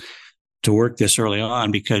to work this early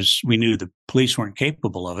on because we knew the police weren't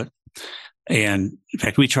capable of it. And in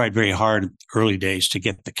fact, we tried very hard in the early days to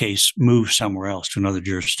get the case moved somewhere else to another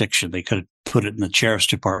jurisdiction. They could have put it in the sheriff's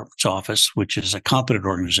department's office, which is a competent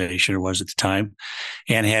organization, or was at the time,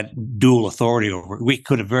 and had dual authority over it. We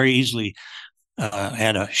could have very easily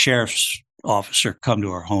had a sheriff's officer come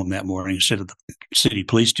to our home that morning instead of the city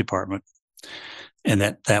police department. And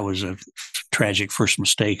that was a tragic first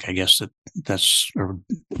mistake. I guess that's or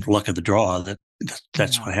luck of the draw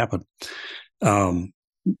that's what happened.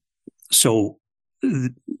 So,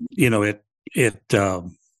 it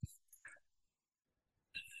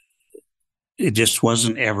just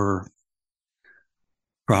wasn't ever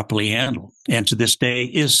properly handled, and to this day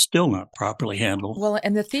is still not properly handled. Well,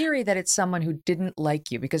 and the theory that it's someone who didn't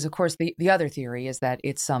like you, because of course the other theory is that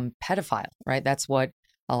it's some pedophile, right? That's what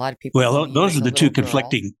a lot of people. Well, those are the two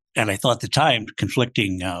conflicting, and I thought at the time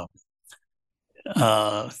conflicting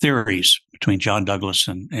theories between John Douglas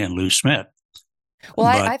and Lou Smith. Well,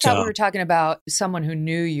 I thought we were talking about someone who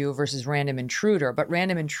knew you versus random intruder, but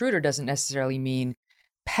random intruder doesn't necessarily mean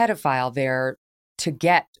pedophile there to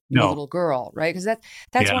get the little girl, right? Because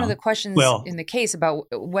that's one of the questions in the case about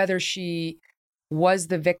whether she was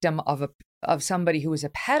the victim of somebody who was a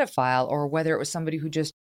pedophile or whether it was somebody who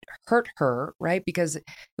just hurt her, right? Because it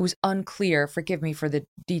was unclear, forgive me for the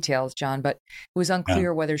details, John, but it was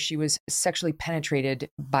unclear whether she was sexually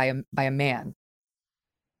penetrated by a man.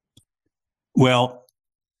 Well,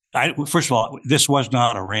 first of all, this was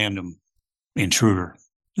not a random intruder.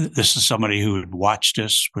 This is somebody who had watched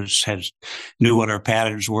us, knew what our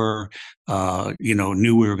patterns were,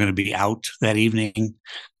 knew we were going to be out that evening,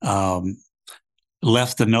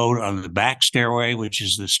 left the note on the back stairway, which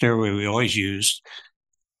is the stairway we always used,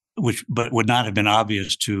 but would not have been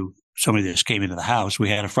obvious to somebody that just came into the house. We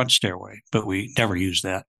had a front stairway, but we never used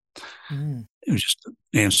that. It was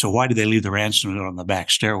and so why did they leave the ransom note on the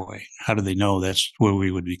back stairway? How did they know that's where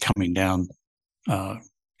we would be coming down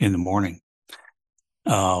in the morning?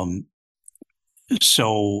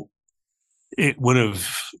 So it would have.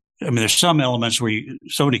 I mean, there's some elements where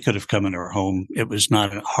somebody could have come into our home. It was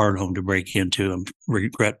not a hard home to break into, I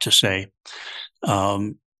regret to say,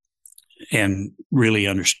 and really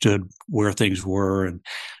understood where things were,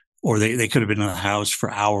 or they could have been in the house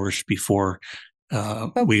for hours before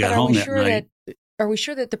we got home that night. Are we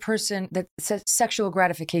sure that the person that says sexual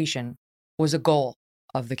gratification was a goal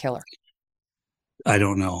of the killer? I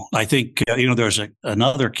don't know. I think, there's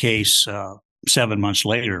another case 7 months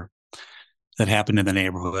later that happened in the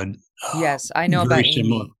neighborhood. Yes, I know about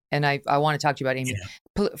Amy, and I want to talk to you about Amy.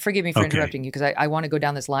 Yeah. Forgive me for interrupting you because I want to go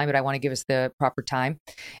down this line, but I want to give us the proper time.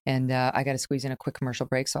 And I got to squeeze in a quick commercial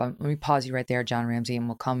break. So let me pause you right there, John Ramsey, and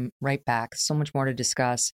we'll come right back. So much more to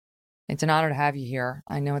discuss. It's an honor to have you here.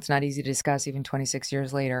 I know it's not easy to discuss even 26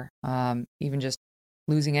 years later. Even just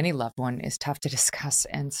losing any loved one is tough to discuss,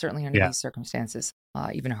 and certainly under these circumstances,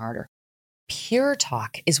 even harder. Pure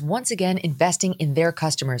Talk is once again investing in their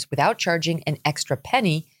customers without charging an extra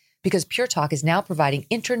penny because Pure Talk is now providing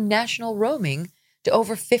international roaming to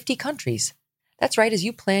over 50 countries. That's right. As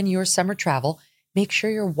you plan your summer travel, make sure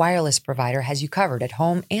your wireless provider has you covered at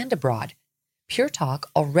home and abroad. Pure Talk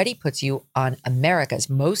already puts you on America's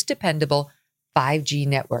most dependable 5G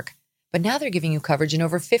network, but now they're giving you coverage in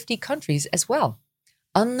over 50 countries as well.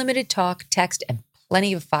 Unlimited talk, text, and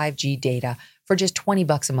plenty of 5G data for just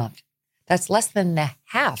 $20 a month. That's less than the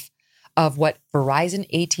half of what Verizon,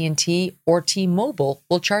 AT&T, or T-Mobile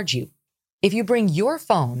will charge you. If you bring your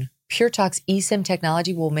phone, Pure Talk's eSIM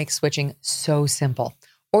technology will make switching so simple.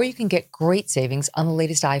 Or you can get great savings on the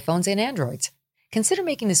latest iPhones and Androids. Consider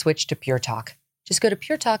making the switch to Pure Talk. Just go to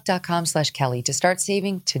puretalk.com/Kelly to start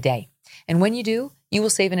saving today. And when you do, you will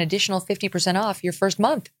save an additional 50% off your first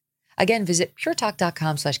month. Again, visit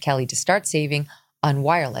puretalk.com/Kelly to start saving on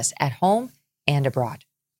wireless at home and abroad.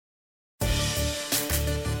 A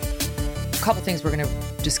couple things we're going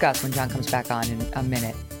to discuss when John comes back on in a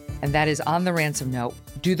minute. And that is on the ransom note,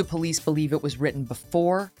 do the police believe it was written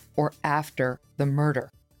before or after the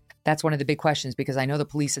murder? That's one of the big questions, because I know the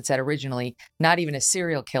police had said originally not even a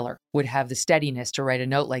serial killer would have the steadiness to write a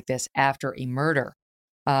note like this after a murder.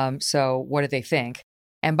 So what do they think?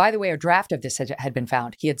 And by the way, a draft of this had been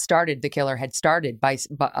found. The killer had started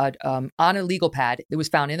on a legal pad that was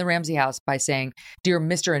found in the Ramsey house by saying, "Dear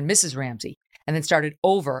Mr. and Mrs. Ramsey," and then started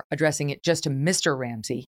over addressing it just to Mr.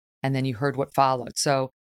 Ramsey. And then you heard what followed.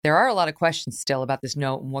 So there are a lot of questions still about this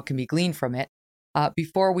note and what can be gleaned from it.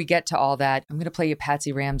 Before we get to all that, I'm going to play you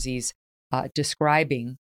Patsy Ramsey's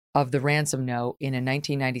describing of the ransom note in a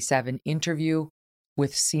 1997 interview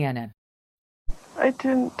with CNN. I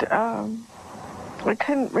couldn't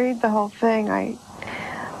read the whole thing. I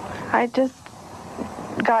just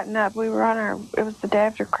gotten up. We were it was the day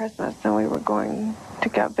after Christmas, and we were going to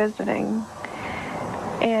go visiting.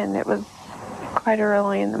 And it was quite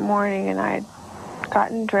early in the morning, and I had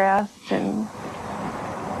gotten dressed and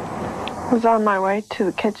was on my way to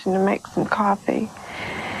the kitchen to make some coffee.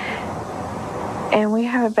 And we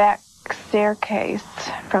have a back staircase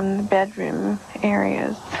from the bedroom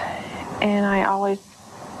areas, and I always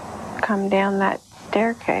come down that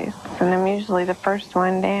staircase, and I'm usually the first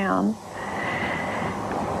one down.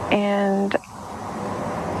 And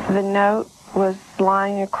the note was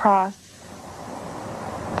lying across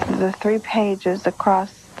the 3 pages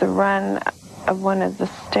across the run of one of the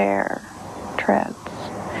stair treads.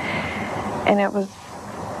 And it was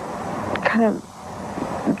kind of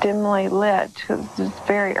dimly lit because it was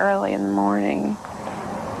very early in the morning.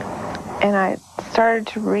 And I started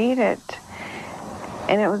to read it,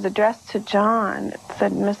 and it was addressed to John. It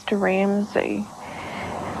said, "Mr. Ramsey."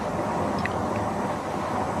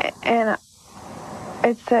 And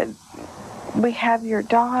it said, "We have your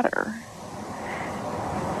daughter."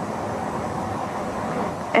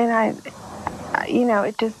 And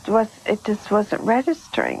it just wasn't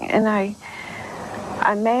registering. And I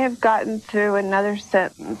may have gotten through another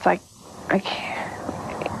sentence, like,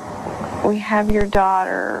 "We have your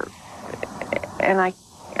daughter," and I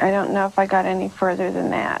don't know if I got any further than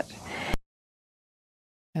that.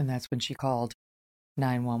 And that's when she called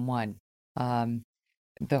 911.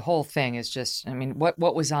 The whole thing is just,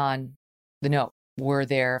 what was on the note? Were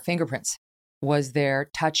there fingerprints? Was there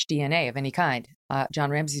touch DNA of any kind? John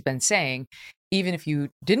Ramsey's been saying, even if you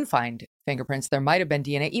didn't find fingerprints, there might have been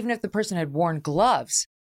DNA. Even if the person had worn gloves,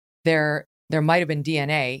 there might have been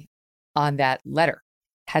DNA on that letter.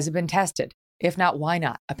 Has it been tested? If not, why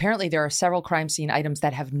not? Apparently, there are several crime scene items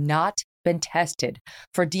that have not been tested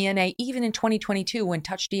for DNA, even in 2022, when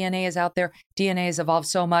touch DNA is out there. DNA has evolved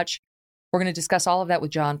so much. We're going to discuss all of that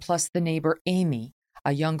with John, plus the neighbor, Amy,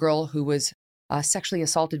 a young girl who was sexually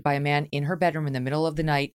assaulted by a man in her bedroom in the middle of the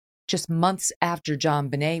night, just months after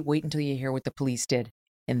JonBenet. Wait until you hear what the police did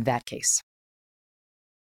in that case.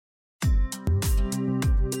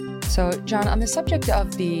 So, John, on the subject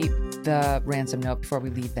of the ransom note, before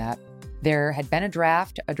we leave that, there had been a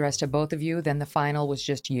draft addressed to both of you. Then the final was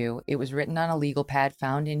just you. It was written on a legal pad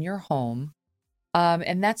found in your home.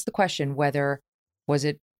 And that's the question, were there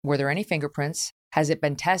any fingerprints? Has it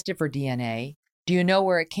been tested for DNA? Do you know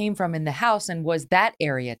where it came from in the house? And was that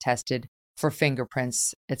area tested for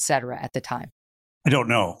fingerprints, et cetera, at the time? I don't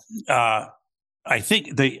know. I think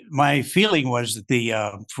my feeling was that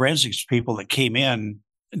the forensics people that came in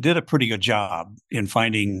did a pretty good job in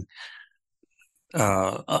finding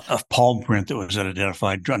a palm print that was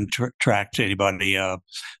unidentified, untracked to anybody,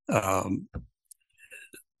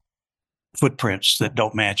 footprints that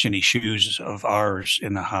don't match any shoes of ours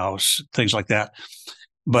in the house, things like that.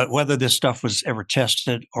 But whether this stuff was ever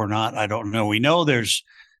tested or not, I don't know. We know there's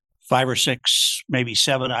 5 or 6, maybe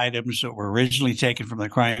 7 items that were originally taken from the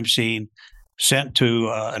crime scene, sent to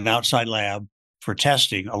an outside lab for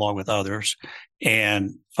testing along with others.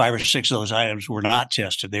 And 5 or 6 of those items were not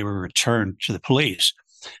tested. They were returned to the police.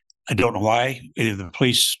 I don't know why. Either the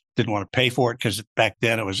police didn't want to pay for it because back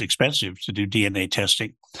then it was expensive to do DNA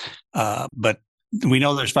testing. But we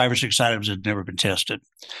know there's 5 or 6 items that had never been tested.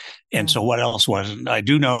 And so what else wasn't? I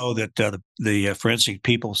do know that the forensic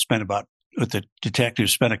people the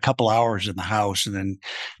detectives spent a couple hours in the house and then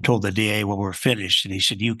told the DA, well, we're finished. And he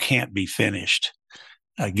said, you can't be finished.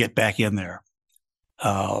 Get back in there.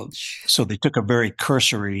 So they took a very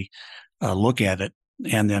cursory look at it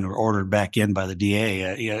and then were ordered back in by the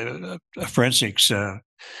DA. A forensics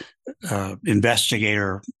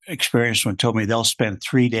investigator, experienced one, told me they'll spend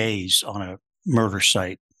 3 days on a murder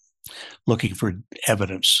site looking for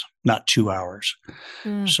evidence, not 2 hours.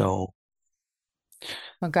 So,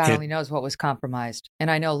 well, God only knows what was compromised.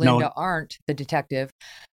 And I know No. Linda Arndt, the detective,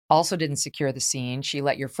 also didn't secure the scene. She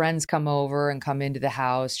let your friends come over and come into the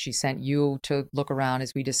house. She sent you to look around,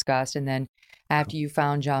 as we discussed. And then after you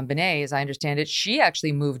found JonBenet, as I understand it, she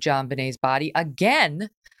actually moved JonBenet's body again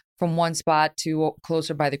from one spot to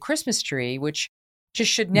closer by the Christmas tree, which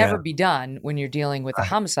just should never be done when you're dealing with a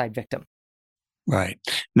homicide victim. Right.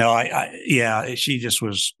 No, yeah, she just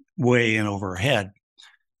was way in over her head.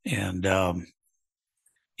 And, I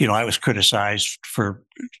was criticized for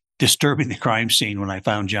disturbing the crime scene when I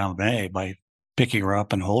found JonBenet by picking her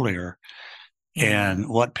up and holding her. And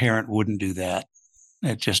what parent wouldn't do that?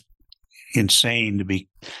 It's just insane to be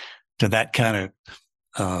to that kind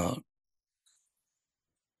of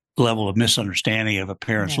level of misunderstanding of a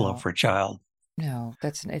parent's love for a child. No,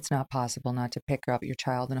 it's not possible not to pick up your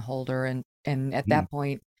child and hold her. And at that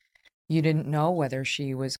point, you didn't know whether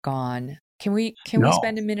she was gone. Can we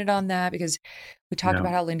spend a minute on that? Because we talked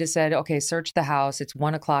about how Linda said, okay, search the house. It's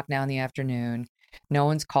 1:00 now in the afternoon. No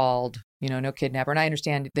one's called, no kidnapper. And I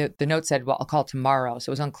understand the note said, well, I'll call tomorrow. So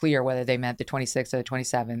it was unclear whether they meant the 26th or the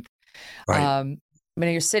 27th. Right. But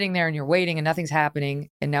you're sitting there and you're waiting and nothing's happening.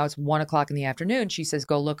 And now it's 1:00 in the afternoon. She says,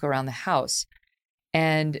 go look around the house.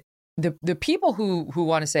 And the people who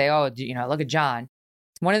want to say, oh, look at John.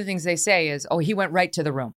 One of the things they say is, oh, he went right to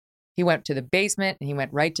the room. He went to the basement and he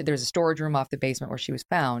went right to, there's a storage room off the basement where she was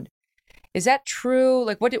found. Is that true?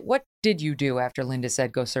 Like, what did you do after Linda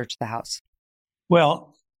said, go search the house?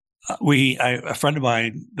 Well, a friend of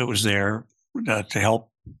mine that was there to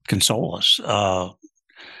help console us,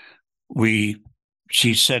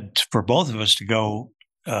 she said for both of us to go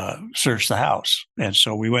search the house. And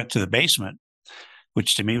so we went to the basement,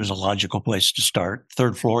 which to me was a logical place to start.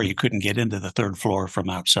 Third floor, you couldn't get into the third floor from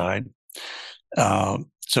outside.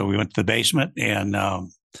 So we went to the basement and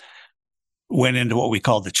went into what we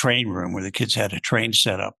called the train room, where the kids had a train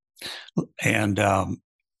set up. And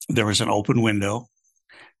there was an open window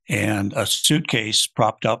and a suitcase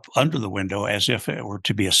propped up under the window as if it were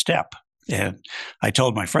to be a step. And I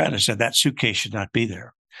told my friend, I said, that suitcase should not be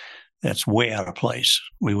there. That's way out of place.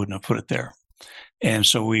 We wouldn't have put it there. And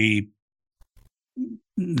so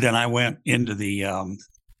then I went into the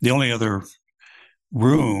only other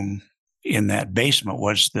room in that basement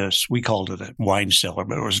was this, we called it a wine cellar,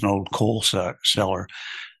 but it was an old coal cellar,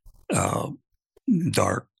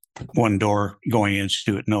 dark, one door going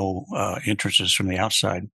into it, no entrances from the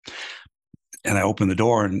outside. And I opened the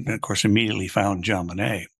door and, of course, immediately found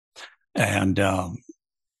JonBenet. And,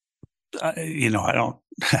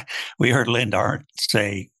 we heard Linda Arndt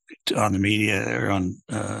say on the media or on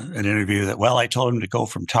an interview that, well, I told him to go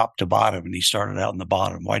from top to bottom and he started out in the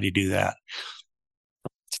bottom. Why'd he do that?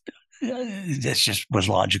 That just was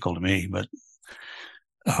logical to me, but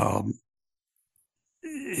do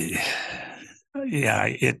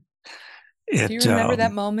you remember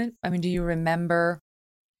that moment? I mean, do you remember,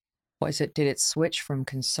 did it switch from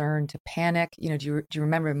concern to panic? Do you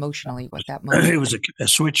remember emotionally what that moment? It was a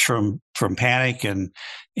switch from panic and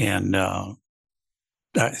it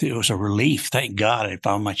was a relief. Thank God I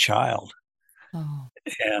found my child. Oh.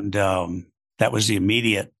 And that was the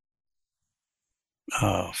immediate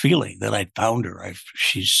feeling that I'd found her.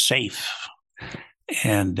 She's safe.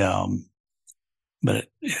 And but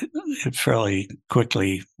it fairly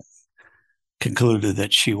quickly concluded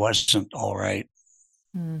that she wasn't all right.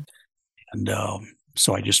 And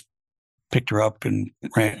so I just picked her up and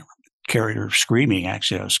carried her screaming.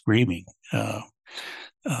 Actually, I was screaming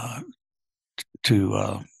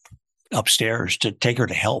to upstairs to take her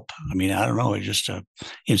to help. I mean, I don't know. It's just an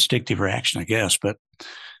instinctive reaction, I guess. But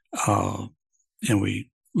and we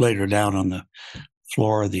laid her down on the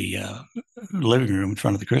floor of the living room in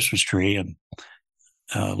front of the Christmas tree. And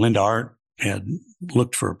Linda Arndt had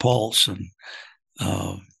looked for a pulse and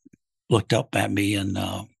looked up at me and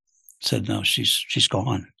said, "No, she's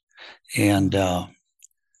gone." And I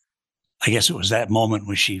guess it was that moment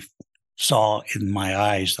when she saw in my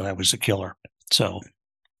eyes that I was the killer. So,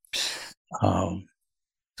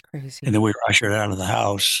 crazy. And then we were ushered out of the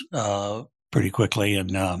house pretty quickly,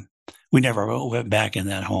 and we never went back in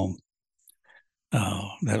that home.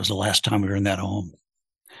 That was the last time we were in that home.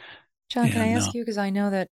 John, can I ask you, because I know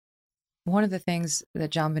that one of the things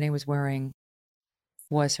that JonBenet was wearing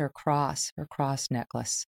was her cross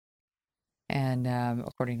necklace. And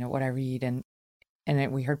according to what I read, and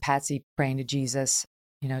we heard Patsy praying to Jesus,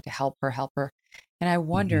 to help her. And I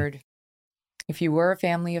wondered if you were a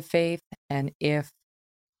family of faith and if,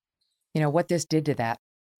 what this did to that.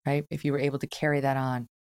 right? If you were able to carry that on.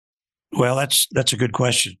 Well, that's a good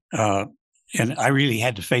question. And I really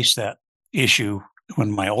had to face that issue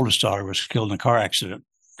when my oldest daughter was killed in a car accident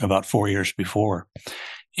about 4 years before.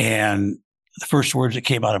 And the first words that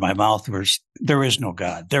came out of my mouth was, "There is no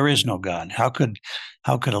God. There is no God. How could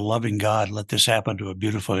a loving God let this happen to a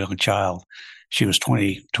beautiful young child?" She was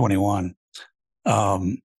 21.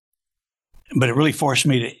 But it really forced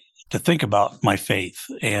me to think about my faith.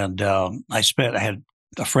 And I had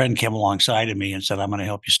a friend came alongside of me and said, "I'm going to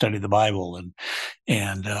help you study the Bible."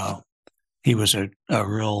 And he was a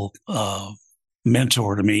real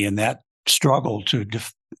mentor to me in that struggle to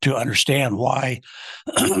understand why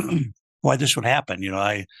why this would happen.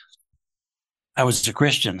 I was a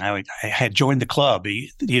Christian. I had joined the club.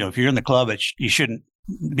 If you're in the club, you shouldn't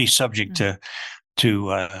be subject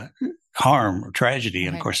to harm or tragedy.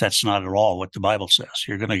 And of course, that's not at all what the Bible says.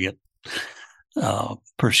 You're going to get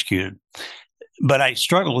persecuted. But I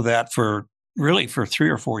struggled with that for 3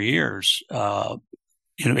 or 4 years.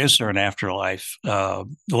 Is there an afterlife?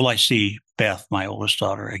 Will I see Beth, my oldest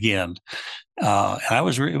daughter, again? And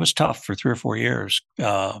it was tough for 3 or 4 years.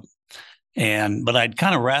 But I'd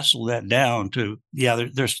kind of wrestled that down to,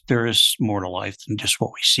 there is more to life than just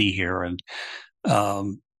what we see here. And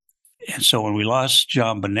so when we lost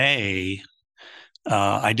JonBenet,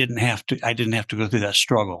 I didn't have to go through that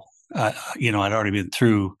struggle. I'd already been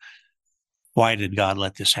through, why did God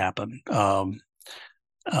let this happen?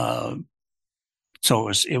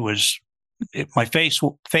 So my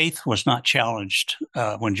faith was not challenged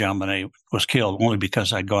when JonBenet was killed, only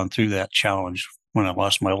because I'd gone through that challenge when I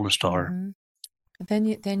lost my oldest daughter.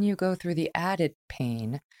 Mm-hmm. Then you go through the added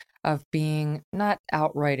pain of being not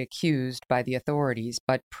outright accused by the authorities,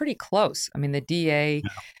 but pretty close. I mean, the DA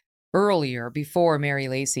earlier, before Mary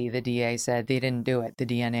Lacy, the DA said they didn't do it. The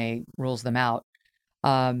DNA rules them out.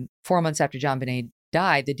 4 months after JonBenet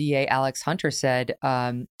died, the DA, Alex Hunter, said,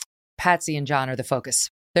 Patsy and John are the focus.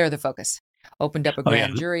 They're the focus. Opened up a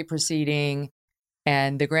grand jury proceeding,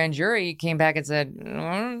 and the grand jury came back and said,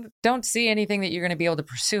 don't see anything that you're going to be able to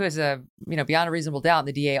pursue as beyond a reasonable doubt. And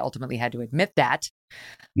the DA ultimately had to admit that.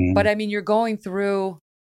 Mm. But I mean, you're going through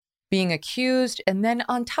being accused. And then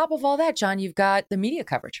on top of all that, John, you've got the media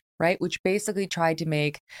coverage, right? Which basically tried to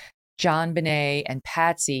make JonBenet and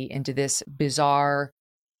Patsy into this bizarre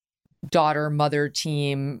daughter-mother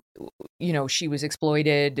team. She was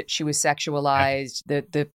exploited. She was sexualized.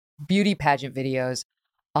 The beauty pageant videos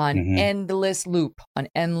on endless loop.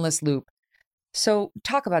 So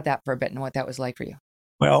talk about that for a bit and what that was like for you.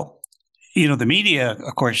 Well, the media,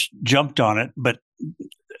 of course, jumped on it, but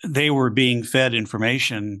they were being fed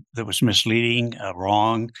information that was misleading,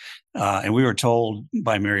 wrong. And we were told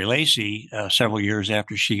by Mary Lacy several years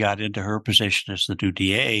after she got into her position as the new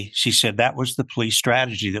DA, she said that was the police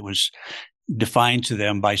strategy that was defined to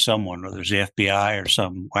them by someone, whether it's the FBI or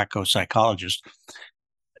some wacko psychologist,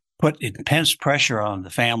 put intense pressure on the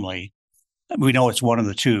family. We know it's one of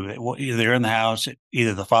the two. They're in the house,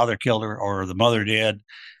 either the father killed her or the mother did.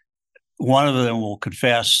 One of them will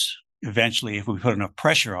confess eventually if we put enough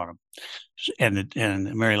pressure on them. And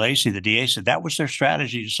Mary Lacy, the DA, said that was their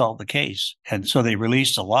strategy to solve the case. And so they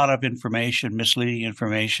released a lot of information, misleading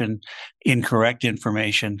information, incorrect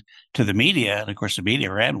information to the media. And of course, the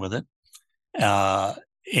media ran with it.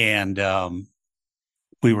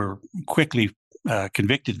 We were quickly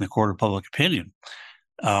convicted in the court of public opinion.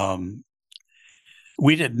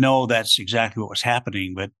 We didn't know that's exactly what was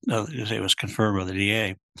happening, but it was confirmed by the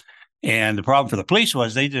DA. And the problem for the police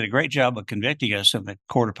was they did a great job of convicting us in the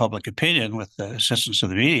court of public opinion with the assistance of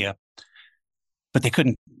the media, but they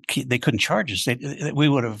couldn't charge us. It'd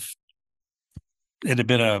have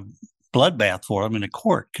been a bloodbath for them in the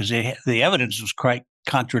court because the evidence was quite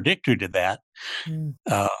contradictory to that.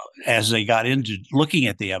 As they got into looking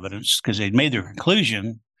at the evidence, because they'd made their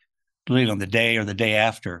conclusion on the day or the day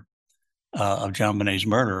after of JonBenet's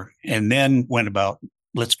murder, and then went about,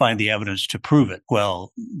 let's find the evidence to prove it.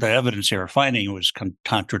 Well, the evidence they were finding was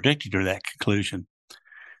contradictory to that conclusion.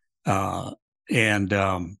 That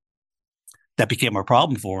became a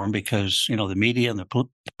problem for them because, the media and the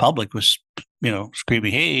public was,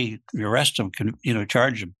 screaming, hey, you arrest them,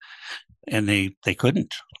 charge them. And they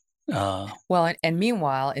couldn't. Well, and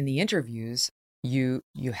meanwhile, in the interviews, you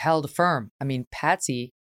held firm. I mean,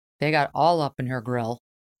 Patsy, they got all up in her grill.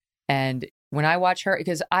 And when I watch her,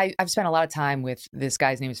 because I've spent a lot of time with this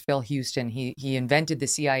guy's name is Phil Houston. He invented the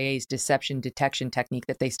CIA's deception detection technique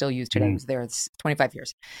that they still use today. It was there 25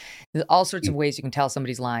 years. There's all sorts of ways you can tell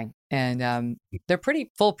somebody's lying. And they're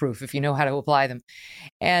pretty foolproof if you know how to apply them.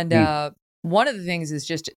 And one of the things is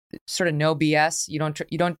just sort of no BS.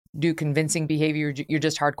 You don't do convincing behavior. You're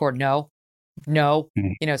just hardcore no. no,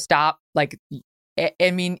 Mhm. stop. Like,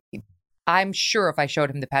 I mean, I'm sure if I showed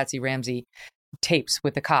him the Patsy Ramsey tapes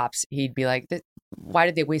with the cops, he'd be like, why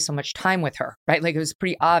did they waste so much time with her? Right? Like, it was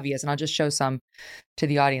pretty obvious. And I'll just show some to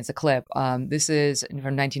the audience, a clip. This is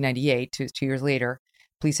from 1998, 2 years later.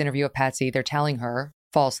 Police interview of Patsy. They're telling her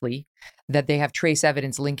falsely that they have trace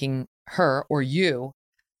evidence linking her or you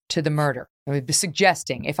to the murder. I would be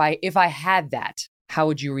suggesting if I had that, how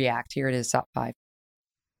would you react? Here it is, top 5.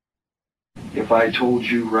 If I told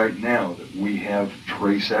you right now that we have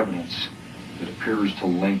trace evidence that appears to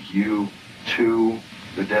link you to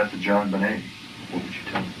the death of JonBenet, what would you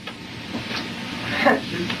tell me? That's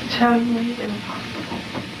just totally impossible.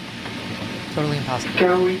 Totally impossible.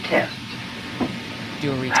 Go retest.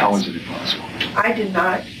 Do a retest. How is it impossible? I did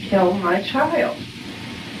not kill my child.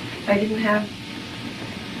 I didn't have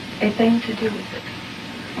a thing to do with it.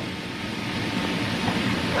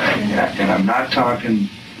 And I'm not talking,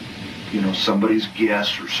 somebody's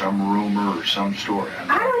guess or some rumor or some story.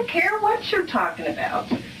 I don't care what you're talking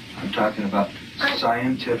about. I'm talking about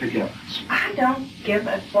scientific evidence. I don't give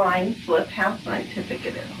a flying flip how scientific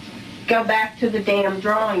it is. Go back to the damn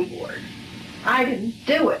drawing board. I didn't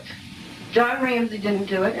do it. John Ramsey didn't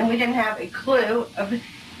do it, and we didn't have a clue of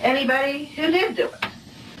anybody who did do it.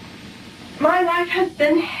 My life has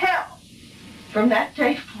been hell from that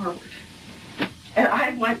day forward. And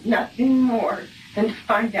I want nothing more than to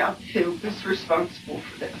find out who was responsible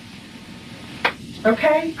for this.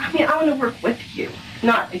 Okay? I mean, I want to work with you,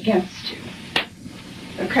 not against you.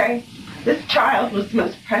 Okay? This child was the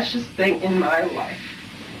most precious thing in my life.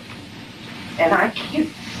 And I can't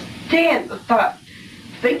stand the thought of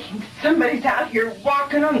thinking somebody's out here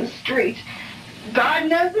walking on the street. God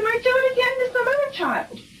knows they might do it again to some other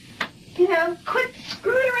child. Quit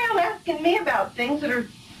screwing around asking me about things that are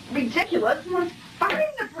ridiculous and let's find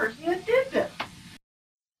the person that did this.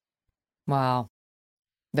 Wow.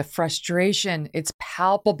 The frustration, it's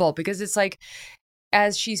palpable because it's like,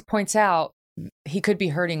 as she points out, he could be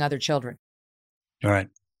hurting other children. All right.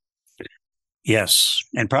 Yes,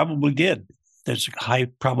 and probably did. There's a high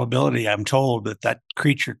probability, I'm told, that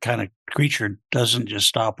creature doesn't just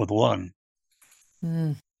stop with one.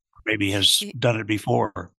 Mm. Maybe has done it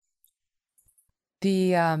before.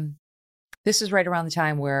 This is right around the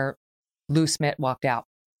time where Lou Smith walked out,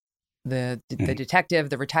 the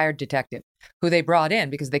detective, the retired detective, who they brought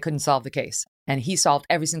in because they couldn't solve the case. And he solved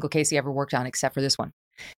every single case he ever worked on except for this one.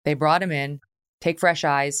 They brought him in, take fresh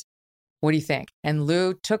eyes. What do you think? And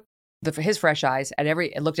Lou took his fresh eyes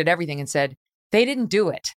looked at everything and said, they didn't do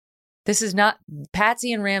it. This is not,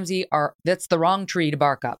 Patsy and Ramsey that's the wrong tree to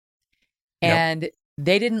bark up. Yep. And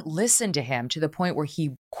they didn't listen to him to the point where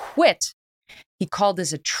he quit. He called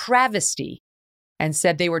this a travesty and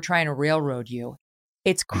said they were trying to railroad you.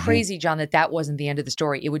 It's crazy, John, that wasn't the end of the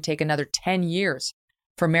story. It would take another 10 years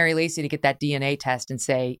for Mary Lacey to get that DNA test and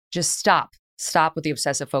say, just stop with the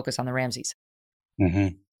obsessive focus on the Ramseys.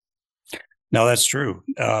 Mm-hmm. No, that's true.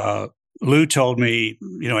 Lou told me,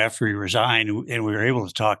 after he resigned, and we were able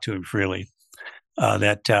to talk to him freely,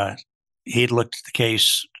 that he'd looked at the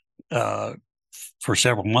case for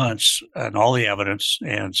several months and all the evidence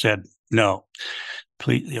and said, no,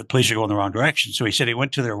 police are going the wrong direction. So he said he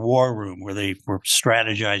went to their war room where they were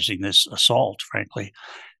strategizing this assault, frankly,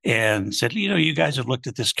 and said, you guys have looked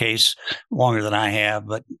at this case longer than I have,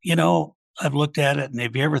 but, I've looked at it, and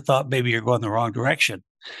have you ever thought maybe you're going the wrong direction?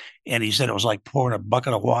 And he said it was like pouring a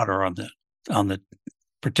bucket of water on the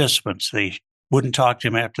participants. They wouldn't talk to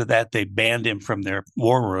him after that. They banned him from their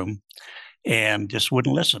war room and just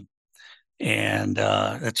wouldn't listen. And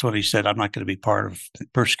that's what he said. I'm not going to be part of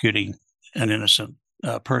persecuting an innocent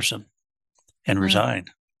person, and resigned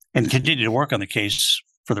and continued to work on the case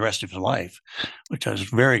for the rest of his life, which I was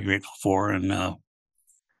very grateful for. And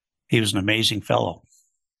he was an amazing fellow.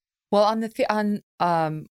 Well,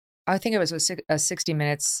 I think it was a 60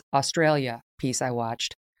 Minutes Australia piece I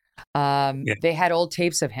watched. They had old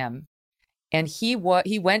tapes of him, and he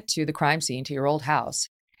went to the crime scene, to your old house,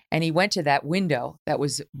 and he went to that window that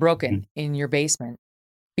was broken in your basement,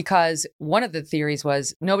 because one of the theories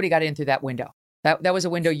was nobody got in through that window. That was a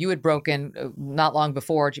window you had broken not long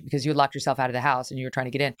before because you had locked yourself out of the house and you were trying to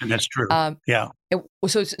get in. And that's true. Yeah.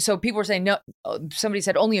 So people were saying, no, somebody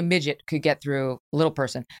said only a midget could get through, a little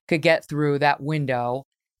person could get through that window.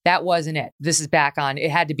 That wasn't it. This is back on. It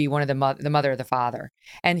had to be one of the mother or the father.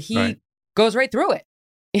 And he goes right through it.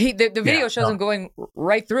 The video shows him going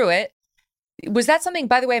right through it. Was that something,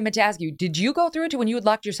 by the way, I meant to ask you, did you go through it when you had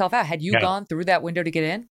locked yourself out? Had you gone through that window to get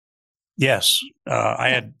in? Yes. I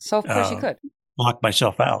had. So of course you could. Locked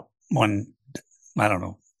myself out one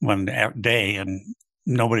day and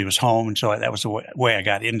nobody was home. And so that was the way I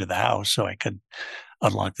got into the house, so I could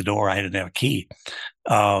unlock the door. I didn't have a key.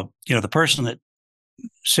 The person that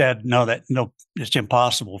said, no, it's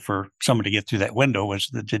impossible for someone to get through that window was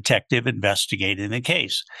the detective investigating the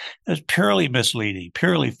case. It was purely misleading,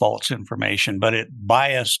 purely false information, but it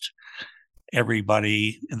biased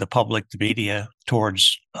everybody, the public, the media,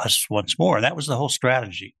 towards us once more. That was the whole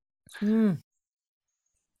strategy. And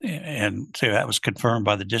so that was confirmed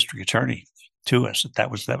by the district attorney to us, that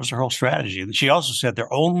was their whole strategy. And she also said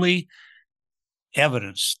their only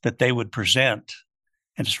evidence that they would present,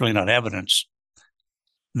 and it's really not evidence,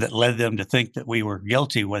 that led them to think that we were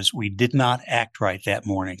guilty was we did not act right that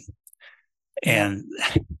morning. And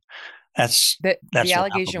the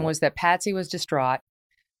allegation was that Patsy was distraught,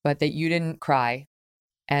 but that you didn't cry.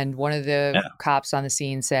 And one of the cops on the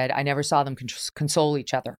scene said, I never saw them console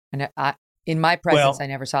each other. And in my presence, I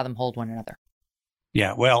never saw them hold one another.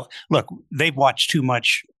 Yeah. Well, look, they've watched too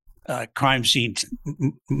much crime scene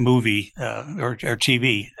movie or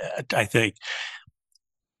TV, I think.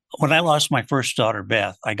 When I lost my first daughter,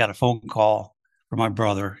 Beth, I got a phone call from my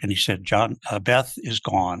brother, and he said, John, Beth is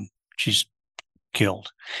gone. She's killed.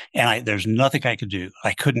 And there's nothing I could do.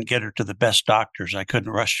 I couldn't get her to the best doctors. I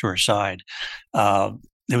couldn't rush to her side.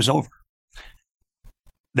 It was over.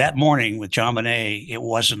 That morning with JonBenet, it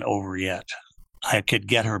wasn't over yet. I could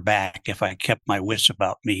get her back if I kept my wits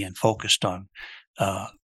about me and focused on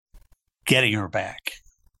getting her back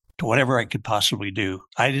to whatever I could possibly do.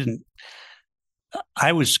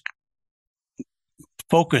 I was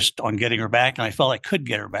focused on getting her back, and I felt I could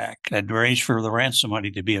get her back. I'd arranged for the ransom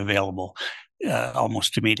money to be available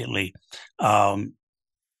almost immediately. One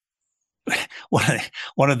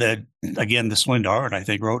of the, again, this Linda Hart, I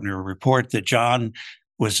think, wrote in her report that John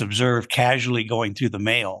was observed casually going through the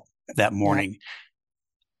mail that morning.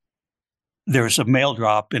 There was a mail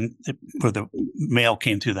drop where the mail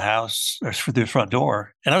came through the house or through the front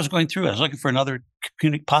door. And I was going through, I was looking for another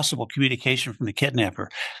possible communication from the kidnapper.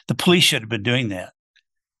 The police should have been doing that.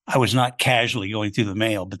 I was not casually going through the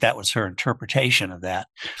mail, but that was her interpretation of that.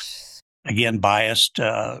 Again, biased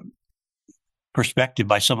perspective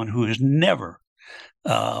by someone who has never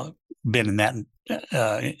been in that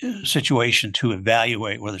situation to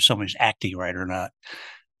evaluate whether somebody's acting right or not.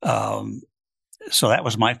 So that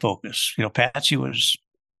was my focus. Patsy was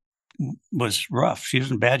rough. She was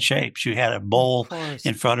in bad shape. She had a bowl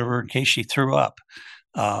in front of her in case she threw up.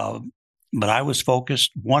 But I was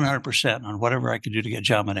focused 100% on whatever I could do to get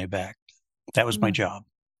JonBenet back. That was my job.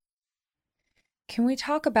 Can we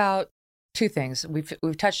talk about two things?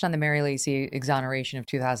 We've touched on the Mary Lacy exoneration of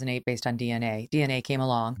 2008 based on DNA. DNA came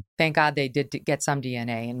along. Thank God they did get some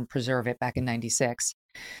DNA and preserve it back in 96.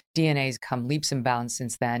 DNA's come leaps and bounds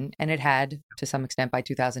since then, and it had to some extent by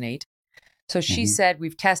 2008. So she said,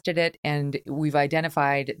 we've tested it and we've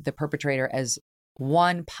identified the perpetrator as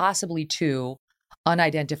one, possibly two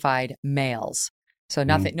unidentified males. So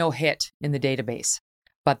nothing, no hit in the database,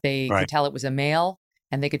 but they could tell it was a male,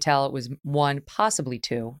 and they could tell it was one, possibly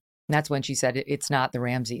two. And that's when she said it's not the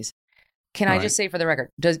Ramseys. Can I just say for the record,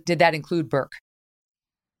 did that include Burke?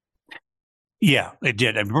 Yeah, it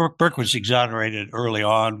did. And Burke was exonerated early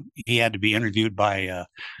on. He had to be interviewed by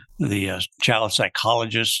the child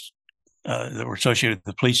psychologists that were associated with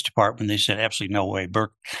the police department. They said, absolutely no way.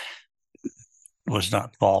 Burke was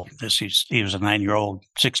not involved in this. He was a 9-year-old,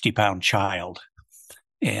 60-pound child.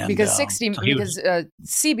 And because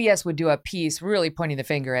CBS would do a piece really pointing the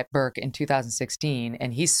finger at Burke in 2016,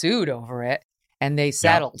 and he sued over it, and they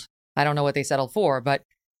settled. I don't know what they settled for, but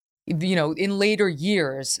in later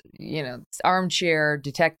years, armchair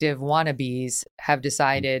detective wannabes have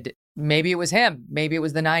decided maybe it was him, maybe it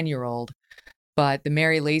was the 9-year-old, but the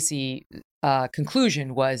Mary Lacy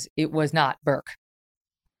conclusion was it was not Burke.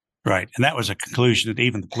 Right, and that was a conclusion that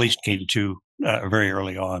even the police came to very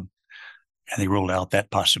early on. And they ruled out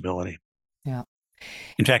that possibility. Yeah.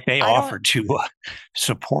 In fact, they offered to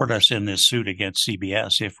support us in this suit against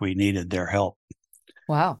CBS if we needed their help.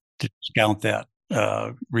 Wow. To discount that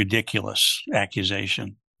ridiculous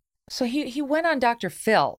accusation. So he went on Dr.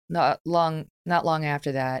 Phil not long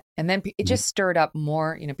after that. And then it just stirred up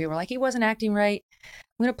more. People were like, he wasn't acting right.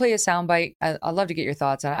 I'm going to play a soundbite. I'd love to get your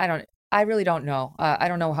thoughts on it. I really don't know. I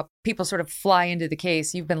don't know how people sort of fly into the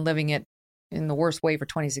case. You've been living it in the worst way for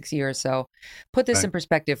 26 years. So put this in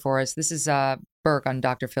perspective for us. This is Burke on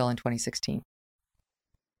Dr. Phil in 2016.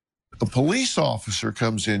 A police officer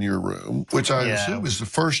comes in your room, which I assume is the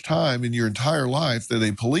first time in your entire life that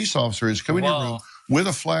a police officer has come in your room with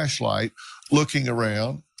a flashlight looking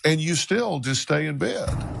around, and you still just stay in bed.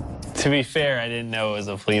 To be fair, I didn't know it was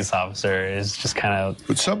a police officer. It's just kind of...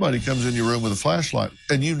 But somebody comes in your room with a flashlight,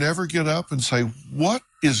 and you never get up and say, what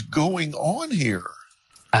is going on here?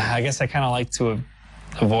 I guess I kind of like to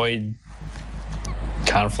avoid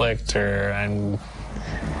conflict, or I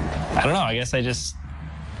don't know. I guess I just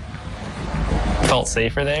felt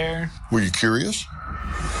safer there. Were you curious?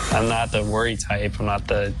 I'm not the worry type. I'm not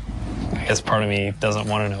the... I guess part of me doesn't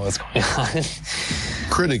want to know what's going on.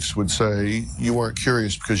 Critics would say you weren't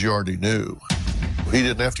curious because you already knew. He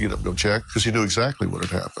didn't have to get up and go check because he knew exactly what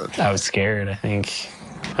had happened. I was scared, I think.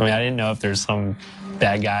 I mean, I didn't know if there's some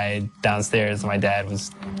bad guy downstairs and my dad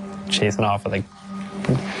was chasing off with a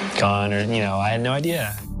gun, or, I had no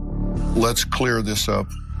idea. Let's clear this up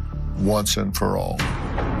once and for all.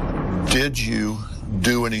 Did you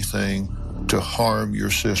do anything to harm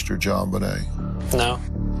your sister, JonBenet? No.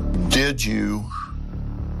 Did you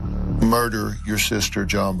murder your sister,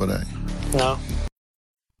 JonBenet? No.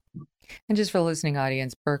 And just for the listening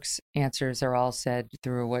audience, Burke's answers are all said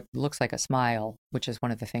through what looks like a smile, which is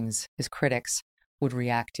one of the things his critics would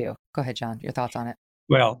react to. Go ahead, John, your thoughts on it.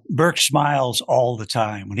 Well, Burke smiles all the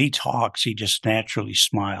time. When he talks, he just naturally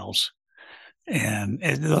smiles. And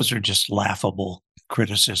those are just laughable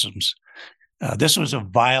criticisms. This was a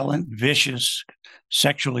violent, vicious,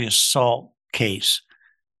 sexually assault case,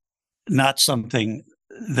 not something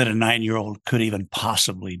that a 9-year-old could even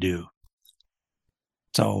possibly do.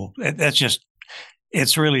 So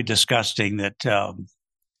it's really disgusting that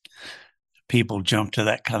people jump to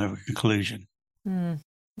that kind of a conclusion.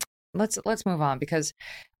 Let's move on, because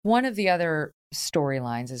one of the other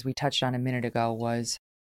storylines, as we touched on a minute ago, was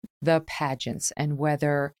the pageants and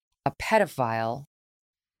whether a pedophile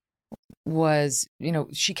was,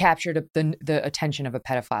 she captured the attention of a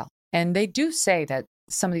pedophile. And they do say that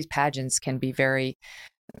some of these pageants can be very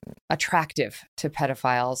attractive to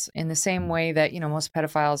pedophiles, in the same way that, most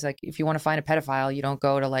pedophiles, like, if you want to find a pedophile, you don't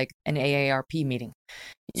go to like an AARP meeting.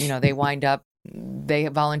 They wind up, they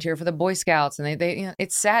volunteer for the Boy Scouts, and they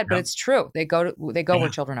it's sad, but it's true. They go where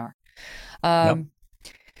children are.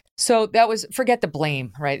 So that was, forget the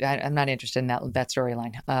blame, right? I'm not interested in that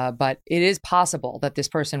storyline. But it is possible that this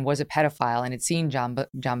person was a pedophile and had seen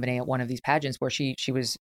JonBenet at one of these pageants where she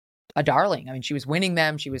was a darling. I mean, she was winning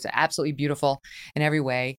them. She was absolutely beautiful in every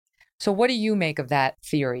way. So what do you make of that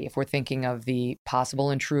theory, if we're thinking of the possible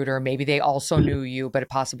intruder? Maybe they also knew you, but a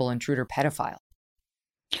possible intruder pedophile.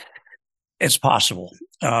 It's possible.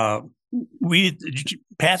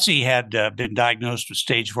 Patsy had been diagnosed with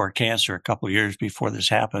stage 4 cancer a couple of years before this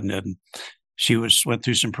happened, and she went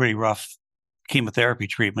through some pretty rough chemotherapy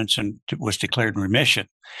treatments and was declared in remission.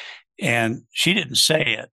 And she didn't say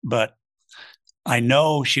it, but I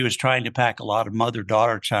know she was trying to pack a lot of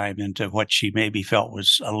mother-daughter time into what she maybe felt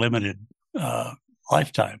was a limited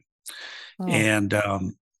lifetime. Oh. And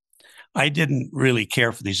I didn't really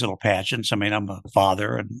care for these little pageants. I mean, I'm a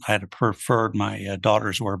father, and I had preferred my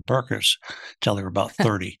daughters wear burqas till they were about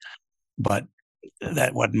 30, but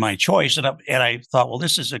that wasn't my choice. And I thought, well,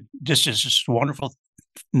 this is just wonderful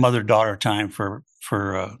mother-daughter time for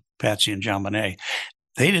Patsy and JonBenet.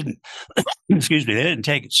 They didn't, excuse me, they didn't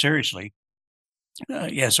take it seriously.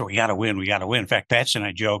 So we got to win. In fact, Patsy and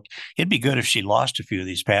I joked, it'd be good if she lost a few of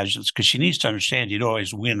these pageants, because she needs to understand you don't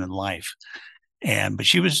always win in life. But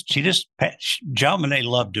JonBenet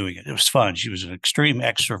loved doing it. It was fun. She was an extreme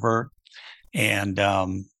extrovert. And,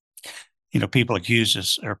 people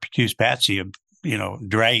accuse Patsy of,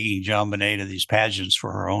 dragging JonBenet to these pageants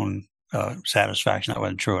for her own satisfaction. That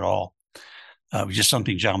wasn't true at all. It was just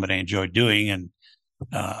something JonBenet enjoyed doing. And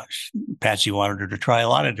Patsy wanted her to try a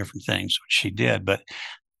lot of different things, which she did. But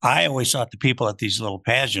I always thought the people at these little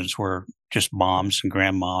pageants were just moms and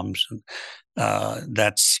grandmoms. And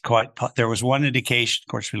there was one indication, of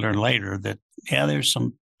course, we learned later that, there was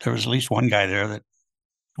at least one guy there that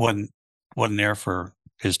wasn't there for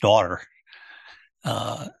his daughter,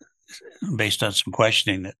 based on some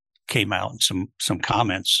questioning that came out and some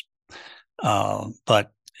comments.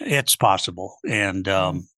 But it's possible. And,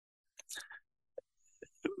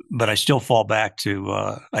 but I still fall back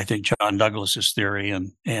to, I think, John Douglas's theory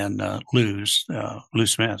and Lou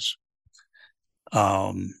Smith's.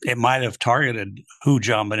 It might have targeted who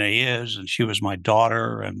JonBenet is, and she was my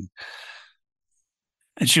daughter, and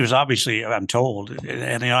she was obviously, I'm told,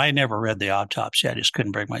 and I never read the autopsy. I just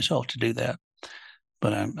couldn't bring myself to do that.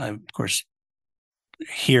 But I of course,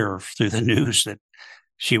 hear through the news that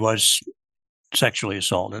she was sexually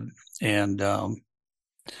assaulted, and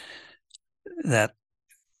that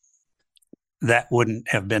wouldn't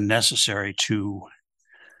have been necessary to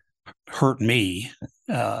hurt me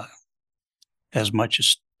as much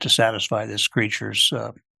as to satisfy this creature's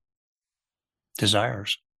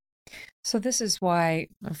desires. So this is why,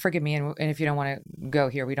 forgive me, and if you don't want to go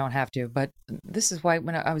here, we don't have to, but this is why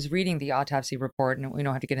when I was reading the autopsy report, and we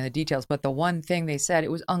don't have to get into the details, but the one thing they said,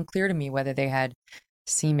 it was unclear to me whether they had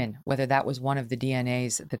semen, whether that was one of the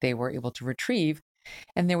DNAs that they were able to retrieve.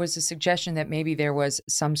 And there was a suggestion that maybe there was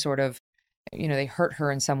some sort of, they hurt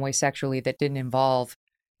her in some way sexually that didn't involve,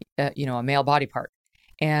 a male body part.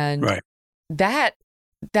 And Right.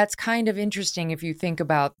 that's kind of interesting if you think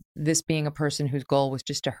about this being a person whose goal was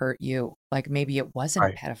just to hurt you. Like maybe it wasn't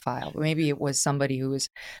Right. a pedophile, but maybe it was somebody who was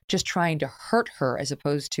just trying to hurt her as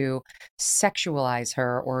opposed to sexualize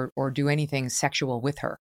her or do anything sexual with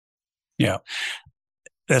her. Yeah,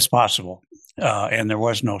 that's possible. And there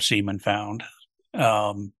was no semen found.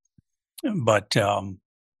 But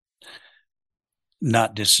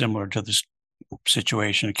not dissimilar to this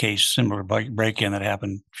situation, a case similar break-in that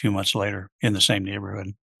happened a few months later in the same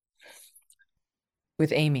neighborhood.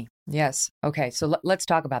 With Amy. Yes. Okay. So let's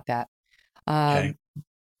talk about that. Okay.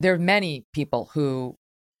 There are many people who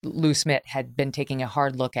Lou Smith had been taking a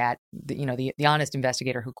hard look at, the honest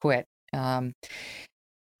investigator who quit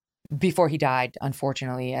before he died,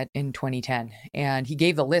 unfortunately, in 2010. And he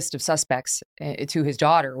gave the list of suspects to his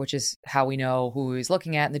daughter, which is how we know who he's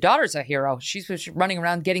looking at. And the daughter's a hero. She's running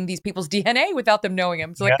around getting these people's DNA without them knowing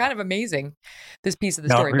him. So like kind of amazing, this piece of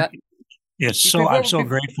the story. But I'm so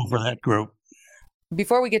grateful for that group.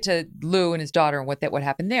 Before we get to Lou and his daughter and what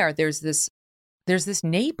happened there, there's this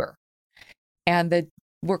neighbor, and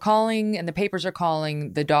we're calling, and the papers are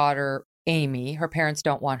calling the daughter Amy. Her parents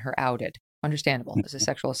don't want her outed. Understandable, as a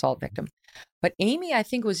sexual assault victim. But Amy, I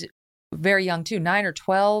think, was very young too, 9 or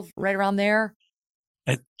 12, right around there.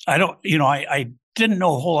 I didn't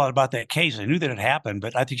know a whole lot about that case. I knew that it happened,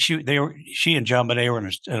 but I think she and JonBenet were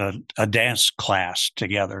in a dance class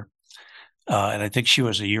together. And I think she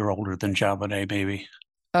was a year older than JonBenet, maybe.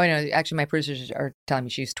 Oh, no, actually, my producers are telling me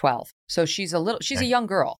she's 12. So she's a young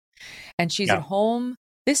girl, and she's at home.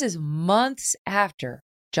 This is months after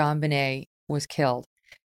JonBenet was killed.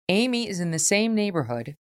 Amy is in the same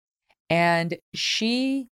neighborhood, and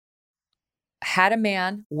she had a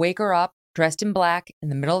man wake her up dressed in black in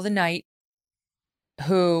the middle of the night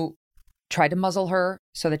who tried to muzzle her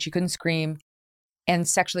so that she couldn't scream and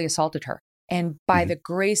sexually assaulted her. And by the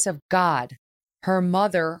grace of God, her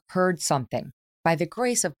mother heard something. By the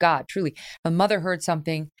grace of God, truly, the mother heard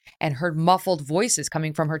something and heard muffled voices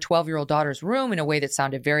coming from her 12-year-old daughter's room in a way that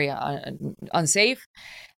sounded very unsafe.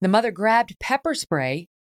 The mother grabbed pepper spray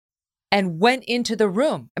and went into the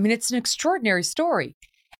room. I mean, it's an extraordinary story.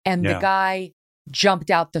 And the guy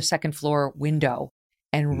jumped out the second floor window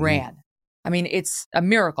and ran. I mean, it's a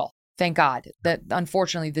miracle. Thank God that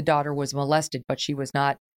unfortunately the daughter was molested, but she was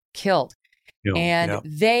not killed.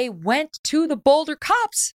 They went to the Boulder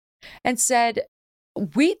cops and said,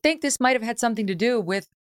 we think this might have had something to do with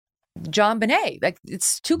JonBenet. Like,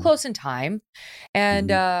 it's too close in time. And,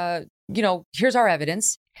 here's our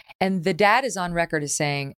evidence. And the dad is on record as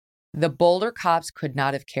saying, the Boulder cops could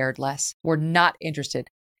not have cared less. Were not interested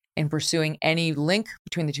in pursuing any link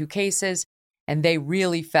between the two cases. And they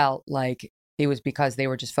really felt like it was because they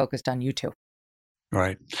were just focused on you two.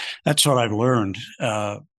 Right. That's what I've learned.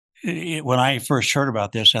 When I first heard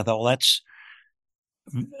about this, I thought, well, that's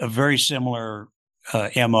a very similar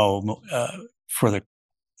MO for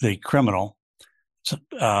the criminal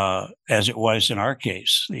as it was in our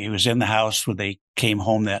case. He was in the house when they came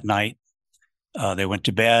home that night. They went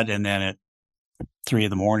to bed, and then at 3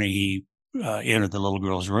 a.m, he entered the little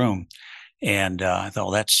girl's room. And I thought,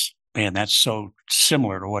 well, that's so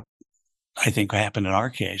similar to what I think happened in our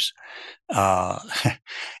case.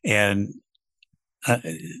 And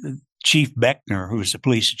Chief Beckner, who's the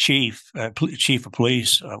police chief of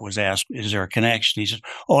police, was asked, is there a connection? He said,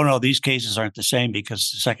 oh, no, these cases aren't the same because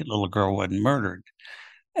the second little girl wasn't murdered.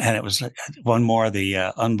 And it was one more of the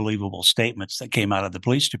unbelievable statements that came out of the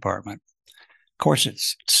police department. Of course,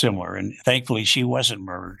 it's similar, and thankfully she wasn't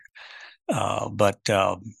murdered. But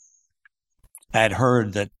I had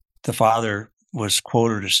heard that the father was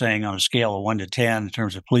quoted as saying on a scale of 1 to 10 in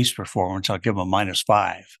terms of police performance, I'll give him a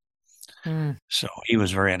 -5. So he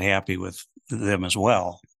was very unhappy with them as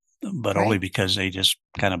well, but only because they just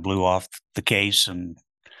kind of blew off the case and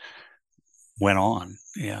went on.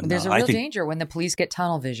 And there's a real danger when the police get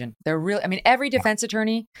tunnel vision. Every defense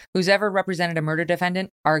attorney who's ever represented a murder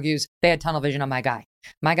defendant argues they had tunnel vision on my guy.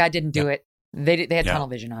 My guy didn't do it. They had tunnel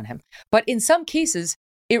vision on him. But in some cases,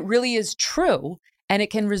 it really is true. And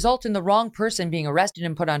it can result in the wrong person being arrested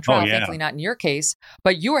and put on trial. Thankfully, not in your case,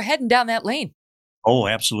 but you were heading down that lane. Oh,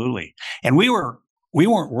 absolutely. And we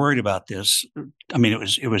weren't worried about this. I mean,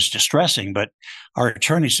 it was distressing, but our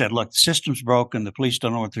attorney said, look, the system's broken. The police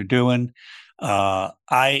don't know what they're doing.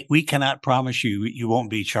 We cannot promise you won't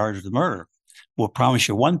be charged with murder. We'll promise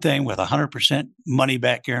you one thing with 100% money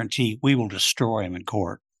back guarantee: we will destroy him in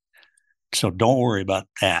court. So don't worry about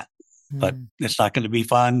that. But it's not going to be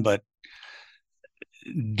fun. But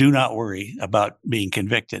do not worry about being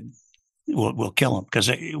convicted. We'll kill him, because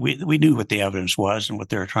we knew what the evidence was and what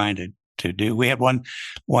they were trying to do. We had one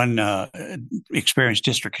experienced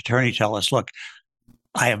district attorney tell us, "Look,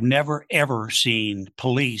 I have never ever seen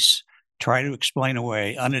police try to explain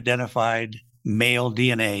away unidentified male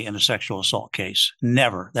DNA in a sexual assault case.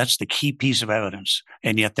 Never. That's the key piece of evidence.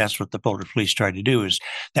 And yet that's what the Boulder police tried to do.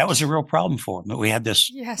 That was a real problem for them, that we had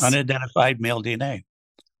this unidentified male DNA."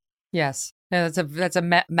 Yes. No, that's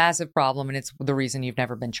a massive problem, and it's the reason you've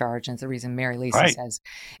never been charged, and it's the reason Mary Lacey says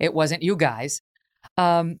it wasn't you guys.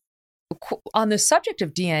 On the subject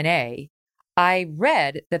of DNA, I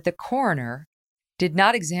read that the coroner did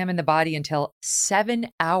not examine the body until 7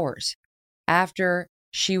 hours after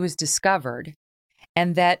she was discovered,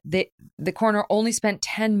 and that the coroner only spent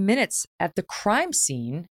 10 minutes at the crime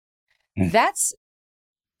scene. That's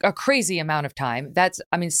a crazy amount of time.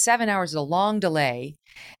 7 hours is a long delay.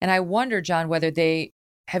 And I wonder, John,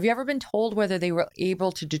 have you ever been told whether they were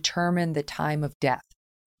able to determine the time of death?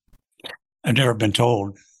 I've never been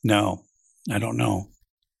told. No, I don't know.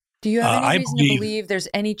 Do you have any reason to believe there's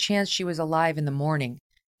any chance she was alive in the morning,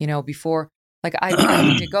 before, I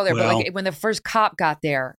hate to go there, but when the first cop got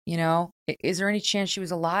there, is there any chance she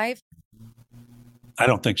was alive? I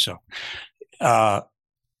don't think so.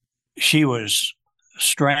 She was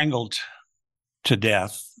strangled to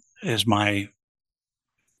death, is my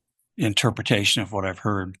interpretation of what I've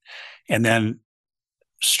heard, and then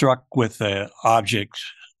struck with an object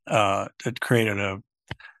that created a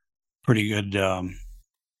pretty good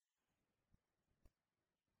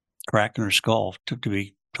crack in her skull, to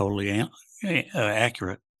be totally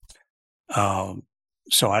accurate.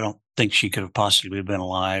 So I don't think she could have possibly been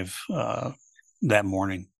alive that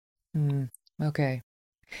morning. Okay.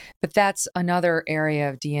 But that's another area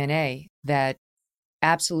of DNA that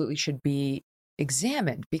absolutely should be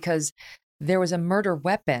examined, because there was a murder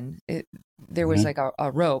weapon. There was like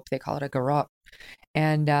a rope, they call it a garrote,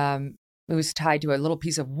 and it was tied to a little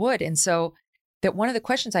piece of wood. And so that one of the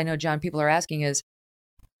questions I know, John, people are asking is,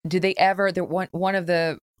 did they ever, one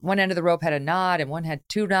end of the rope had a knot and one had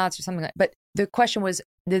two knots or something but the question was,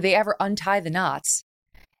 did they ever untie the knots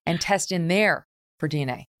and test in there for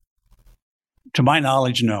DNA? To my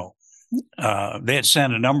knowledge, no. They had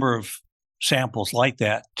sent a number of samples like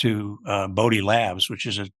that to Bodie Labs, which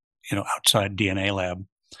is a outside DNA lab,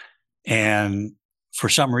 and for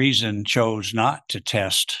some reason chose not to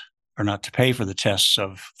test or not to pay for the tests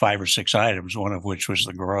of 5 or 6 items, one of which was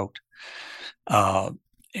the garrote.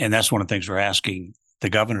 And that's one of the things we're asking the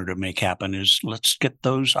governor to make happen is, let's get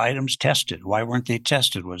those items tested. Why weren't they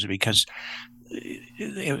tested? Was it because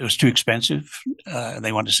it was too expensive?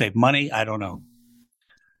 They wanted to save money? I don't know.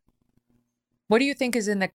 What do you think is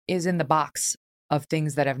in the box of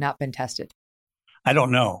things that have not been tested? I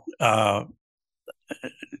don't know.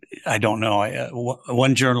 I don't know.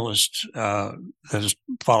 One journalist that has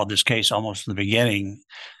followed this case almost from the beginning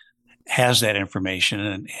has that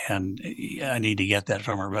information, and I need to get that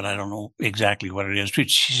from her, but I don't know exactly what it is.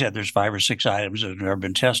 She said there's 5 or 6 items that have never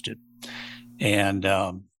been tested. And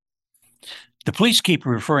the police keep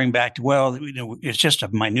referring back to, well, it's just a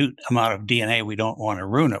minute amount of DNA. We don't want to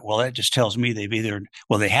ruin it. Well, that just tells me they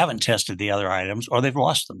haven't tested the other items, or they've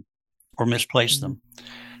lost them or misplaced them.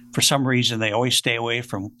 For some reason, they always stay away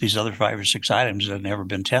from these other 5 or 6 items that have never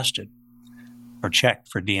been tested or checked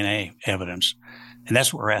for DNA evidence. And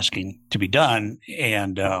that's what we're asking to be done.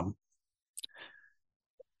 And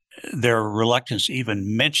their reluctance to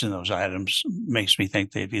even mention those items makes me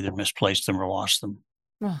think they've either misplaced them or lost them.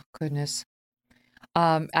 Oh, goodness.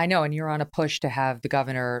 I know, and you're on a push to have the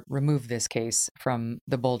governor remove this case from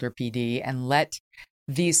the Boulder PD and let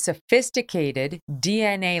these sophisticated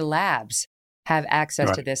DNA labs have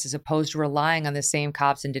access to this, as opposed to relying on the same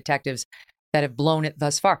cops and detectives that have blown it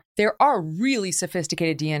thus far. There are really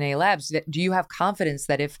sophisticated DNA labs. Do you have confidence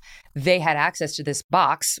that if they had access to this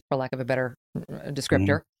box, for lack of a better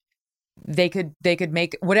descriptor, they could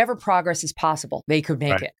make whatever progress is possible, they could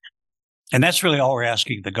make it? And that's really all we're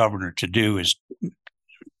asking the governor to do, is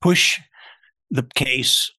push the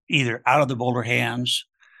case either out of the Boulder hands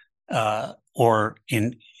or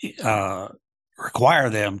require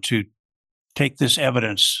them to take this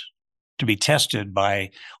evidence to be tested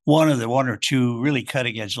by one or two really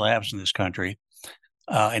cutting edge labs in this country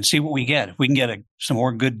and see what we get. If we can get some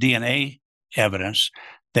more good DNA evidence,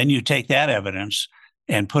 then you take that evidence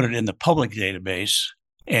and put it in the public database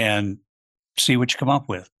and see what you come up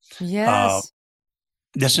with. Yes.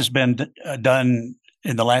 This has been done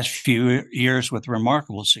in the last few years with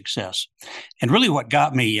remarkable success. And really what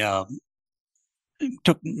got me, had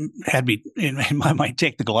me in my mind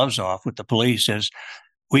take the gloves off with the police is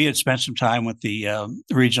we had spent some time with the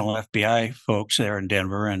regional FBI folks there in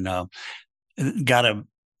Denver and got a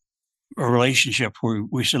relationship where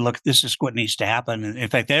we said, look, this is what needs to happen. And in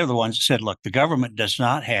fact, they're the ones that said, look, the government does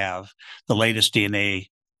not have the latest DNA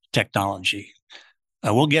technology.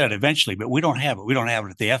 We'll get it eventually, but we don't have it. We don't have it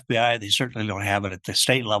at the FBI. They certainly don't have it at the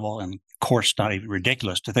state level. And of course, not even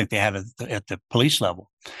ridiculous to think they have it at the police level.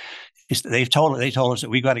 They told us that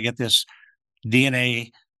we got to get this DNA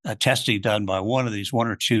testing done by one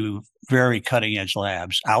or two very cutting edge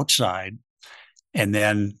labs outside, and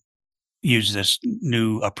then use this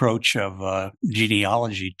new approach of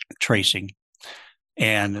genealogy tracing.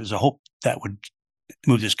 And there's a hope that would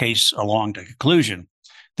move this case along to conclusion.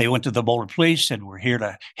 They went to the Boulder police, said, we're here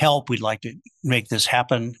to help. We'd like to make this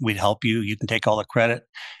happen. We'd help you. You can take all the credit.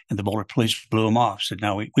 And the Boulder police blew them off, said,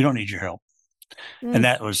 no, we don't need your help. And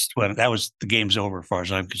that was the game's over as far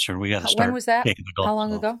as I'm concerned. We got to start. When was that? How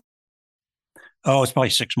long ago? Oh, it's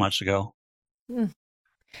probably 6 months ago.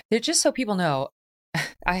 Just so people know,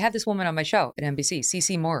 I had this woman on my show at NBC.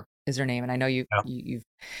 CeCe Moore is her name, and I know you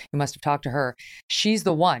must have talked to her. She's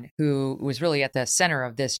the one who was really at the center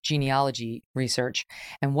of this genealogy research.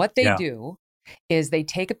 And what they do is they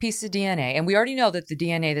take a piece of DNA, and we already know that the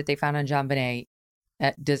DNA that they found on JonBenet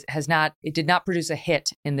did not produce a hit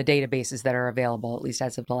in the databases that are available, at least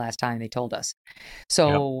as of the last time they told us.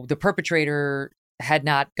 So the perpetrator had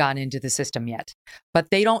not gone into the system yet,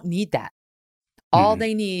 but they don't need that. All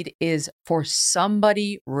they need is for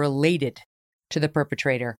somebody related to the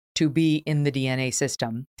perpetrator to be in the DNA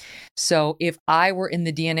system. So if I were in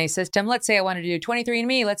the DNA system, let's say I wanted to do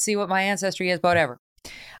 23andMe, let's see what my ancestry is, whatever.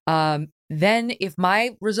 Then if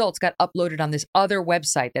my results got uploaded on this other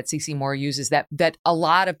website that CeCe Moore uses, that a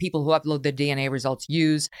lot of people who upload the DNA results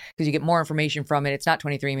use, because you get more information from it. It's not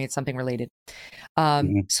 23andMe, it's something related.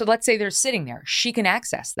 So let's say they're sitting there. She can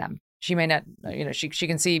access them. She may not, she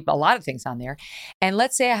can see a lot of things on there. And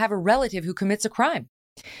let's say I have a relative who commits a crime.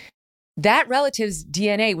 That relative's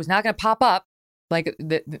DNA was not going to pop up. Like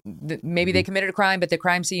maybe they committed a crime, but the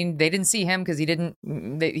crime scene, they didn't see him because he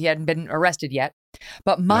hadn't been arrested yet.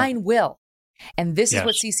 But mine will. And this is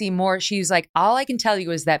what CeCe Moore, she's like, all I can tell you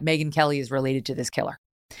is that Megyn Kelly is related to this killer.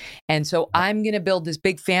 And so I'm going to build this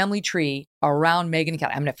big family tree around Megyn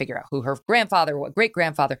Kelly. I'm going to figure out who her grandfather, what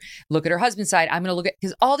great-grandfather, look at her husband's side. I'm going to look at,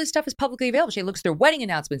 because all this stuff is publicly available. She looks at their wedding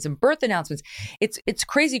announcements and birth announcements. It's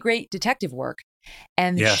crazy great detective work.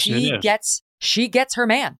 And she gets her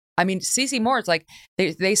man. I mean, CeCe Moore, it's like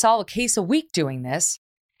they solve a case a week doing this.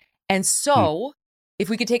 And so if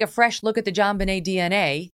we could take a fresh look at the JonBenet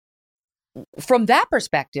DNA from that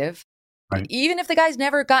perspective, even if the guy's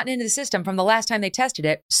never gotten into the system from the last time they tested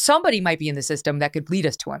it, somebody might be in the system that could lead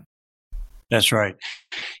us to him. That's right.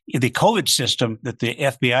 The COVID system that the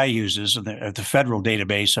FBI uses, the federal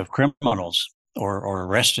database of criminals or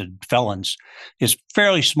arrested felons, is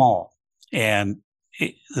fairly small. And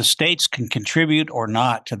the states can contribute or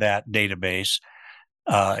not to that database.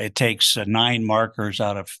 It takes 9 markers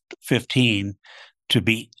out of 15 to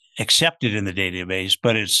be accepted in the database,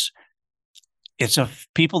 but it's of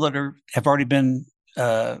people that have already been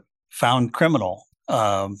found criminal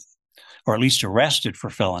or at least arrested for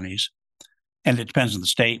felonies. And it depends on the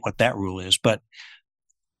state what that rule is, but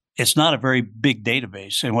it's not a very big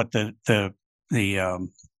database. And what the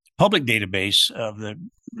public database of the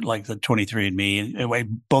 23andMe, anyway,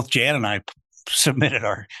 both Jan and I submitted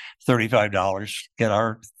our $35, get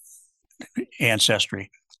our ancestry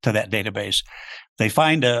to that database. They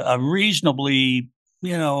find a reasonably,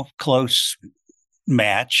 close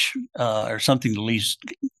match or something at least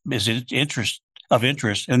is of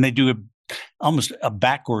interest, and they do almost a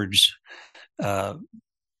backwards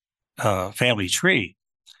family tree,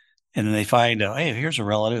 and then they find hey, here's a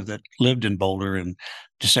relative that lived in Boulder in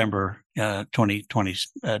December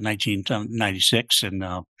 1996, and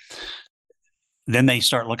then they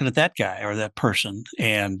start looking at that guy or that person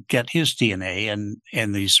and get his DNA,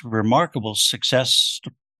 and these remarkable success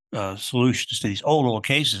solutions to these old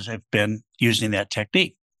cases have been using that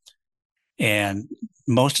technique. And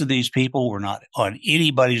most of these people were not on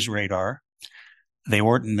anybody's radar. They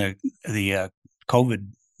weren't in the COVID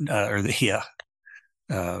or the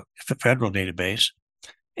federal database.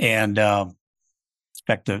 And in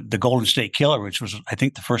fact, the Golden State Killer, which was, I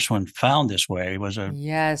think, the first one found this way, was a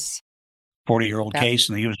 40-year-old case,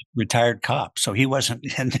 and he was a retired cop. So he wasn't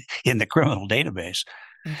in the criminal database.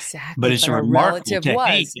 Exactly. But it's a remarkable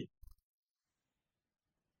technique.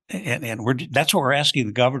 and that's what we're asking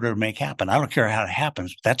the governor to make happen. I don't care how it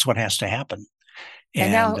happens. That's what has to happen.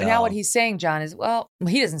 And now what he's saying, John, is, well,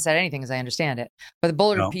 he doesn't say anything as I understand it. But the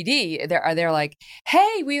Boulder PD, they're like,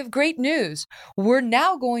 hey, we have great news. We're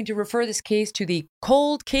now going to refer this case to the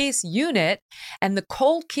cold case unit. And the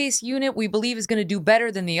cold case unit, we believe, is going to do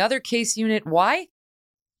better than the other case unit. Why?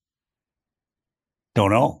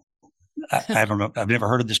 Don't know. I don't know. I've never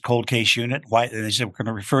heard of this cold case unit. Why? And they said, we're going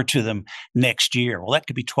to refer to them next year. Well, that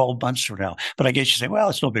could be 12 months from now. But I guess you say, well,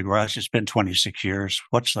 it's no big rush. It's been 26 years.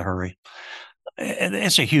 What's the hurry?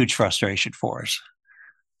 It's a huge frustration for us.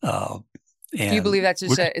 Do you believe that's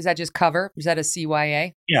just is that just cover? Is that a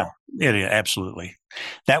CYA? Yeah, absolutely.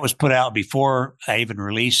 That was put out before I even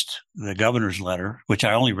released the governor's letter, which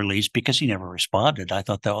I only released because he never responded. I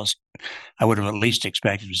thought I would have at least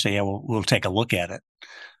expected to say, yeah, we'll take a look at it.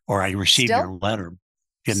 Or I received your letter.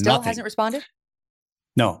 Still nothing. Hasn't responded?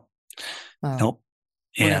 No. Oh. Nope.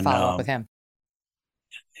 We're going to follow up with him.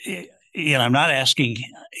 I'm not asking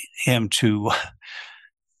him to,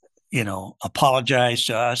 apologize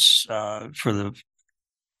to us for the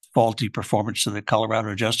faulty performance of the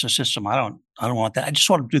Colorado justice system. I don't want that. I just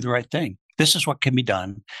want to do the right thing. This is what can be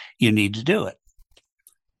done. You need to do it.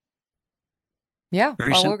 Yeah. We're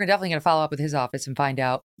definitely going to follow up with his office and find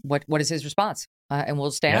out what is his response. And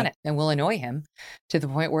we'll stay on it, and we'll annoy him to the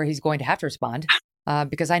point where he's going to have to respond.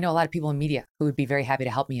 Because I know a lot of people in media who would be very happy to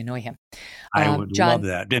help me annoy him. I would love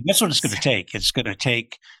that. That's what it's going to take. It's going to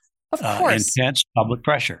take intense public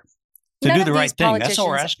pressure to do the right thing. That's all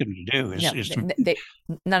we're asking them to do.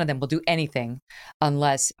 None of them will do anything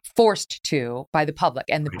unless forced to by the public.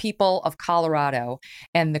 And the people of Colorado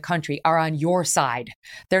and the country are on your side.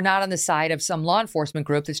 They're not on the side of some law enforcement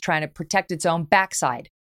group that's trying to protect its own backside.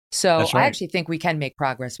 So right. I actually think we can make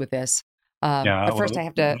progress with this. But first, I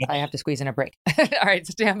have to squeeze in a break. All right,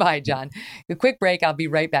 stand by, John. A quick break. I'll be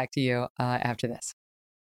right back to you after this.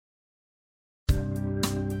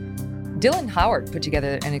 Dylan Howard put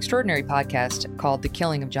together an extraordinary podcast called The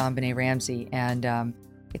Killing of JonBenet Ramsey. And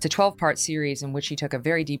it's a 12-part series in which he took a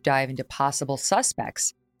very deep dive into possible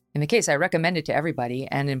suspects in the case. I recommend it to everybody,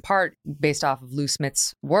 and in part based off of Lou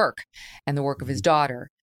Smith's work and the work of his daughter.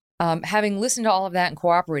 Having listened to all of that and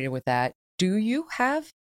cooperated with that, do you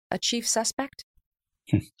have a chief suspect?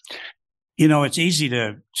 It's easy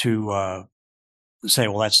to say,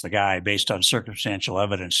 well, that's the guy based on circumstantial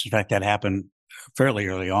evidence. In fact, that happened fairly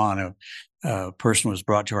early on. A person was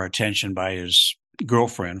brought to our attention by his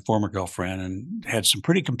former girlfriend, and had some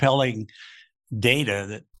pretty compelling data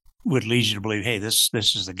that would lead you to believe, hey, this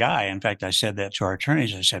is the guy. In fact, I said that to our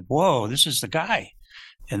attorneys. I said, whoa, this is the guy.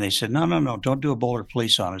 And they said, no, don't do a Boulder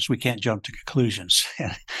police on us. We can't jump to conclusions.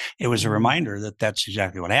 And it was a reminder that that's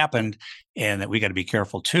exactly what happened, and that we got to be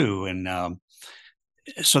careful too. And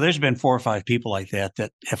so there's been 4 or 5 people like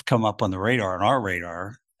that have come up on our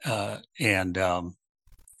radar.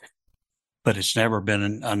 But it's never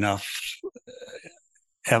been enough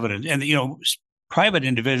evidence. And, private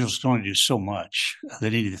individuals can only do so much. They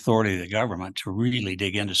need the authority of the government to really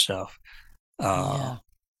dig into stuff.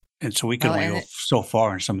 And so we can only go so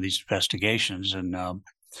far in some of these investigations. And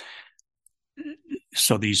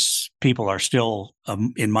so these people are still,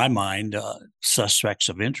 in my mind, suspects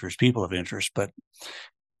of interest, people of interest. But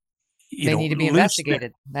they need to be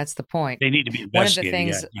investigated. That's the point. They need to be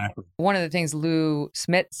investigated. One of the things Lou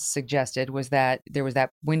Smith suggested was that there was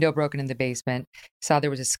that window broken in the basement. Saw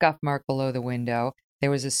there was a scuff mark below the window.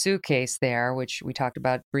 There was a suitcase there, which we talked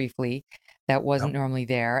about briefly, that wasn't normally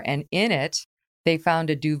there. And in it, they found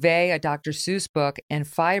a duvet, a Dr. Seuss book, and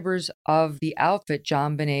fibers of the outfit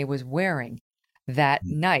JonBenet was wearing that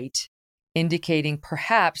night, indicating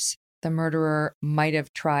perhaps the murderer might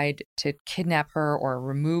have tried to kidnap her or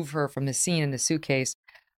remove her from the scene in the suitcase,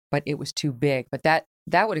 but it was too big. But that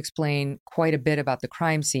would explain quite a bit about the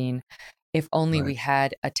crime scene if only we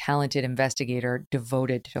had a talented investigator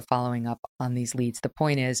devoted to following up on these leads. The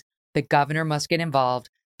point is, the governor must get involved.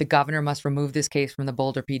 The governor must remove this case from the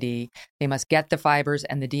Boulder PD. They must get the fibers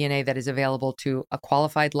and the DNA that is available to a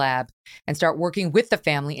qualified lab and start working with the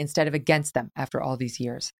family instead of against them after all these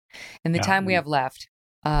years. In the time we have left,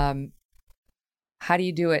 how do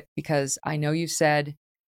you do it? Because I know you've said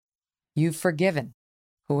you've forgiven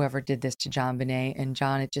whoever did this to JonBenet, and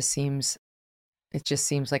John, it just seems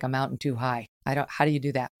like a mountain too high. How do you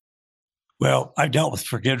do that? Well, I've dealt with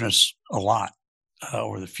forgiveness a lot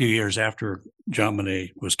over the few years after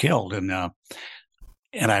JonBenet was killed, and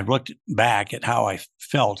I've looked back at how I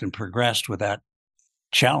felt and progressed with that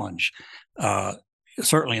challenge.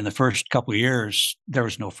 certainly in the first couple of years, there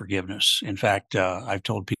was no forgiveness. In fact, I've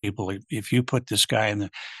told people, if you put this guy in the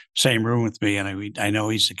same room with me and I know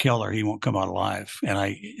he's the killer, he won't come out alive. And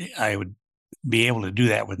I would be able to do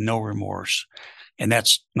that with no remorse. And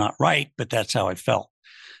that's not right, but that's how I felt.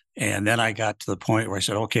 And then I got to the point where I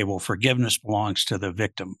said, okay, well, forgiveness belongs to the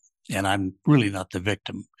victim. And I'm really not the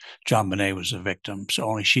victim. JonBenet was the victim. So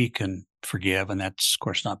only she can forgive. And that's, of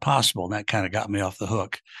course, not possible. And that kind of got me off the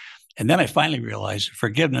hook. And then I finally realized that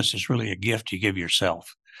forgiveness is really a gift you give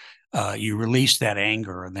yourself. You release that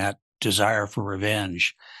anger and that desire for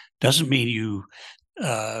revenge. Doesn't mean you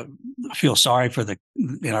feel sorry for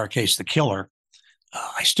in our case, the killer.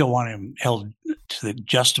 I still want him held to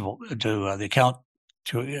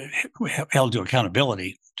held to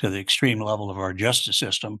accountability to the extreme level of our justice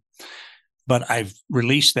system. But I've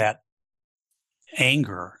released that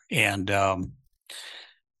anger, and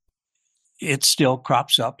it still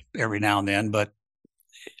crops up every now and then, but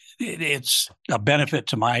it's a benefit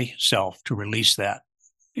to myself to release that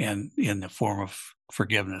in the form of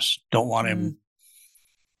forgiveness. Don't want him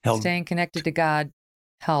held. Staying connected to God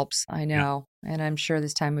helps, I know. Yeah. And I'm sure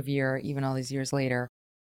this time of year, even all these years later,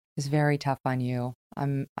 is very tough on you.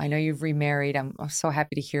 I know you've remarried. I'm so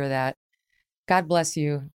happy to hear that. God bless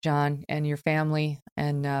you, John, and your family.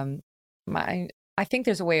 And I think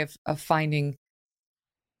there's a way of finding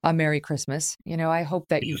a Merry Christmas. I hope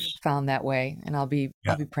that you've found that way, and I'll be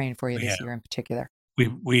praying for you this year in particular.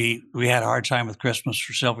 We had a hard time with Christmas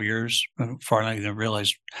for several years. Finally, I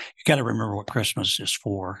realized you got to remember what Christmas is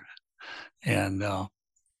for, and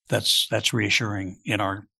that's reassuring in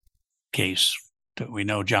our case that we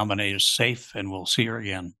know JonBenet is safe and we'll see her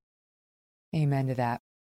again. Amen to that.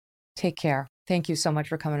 Take care. Thank you so much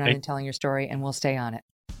for coming on and telling your story, and we'll stay on it.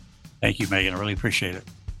 Thank you, Megan. I really appreciate it.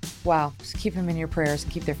 Wow. Just keep them in your prayers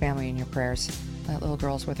and keep their family in your prayers. That little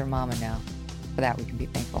girl's with her mama now. For that, we can be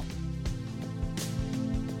thankful.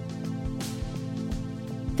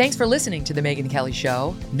 Thanks for listening to The Megyn Kelly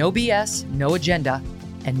Show. No BS, no agenda,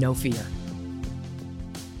 and no fear.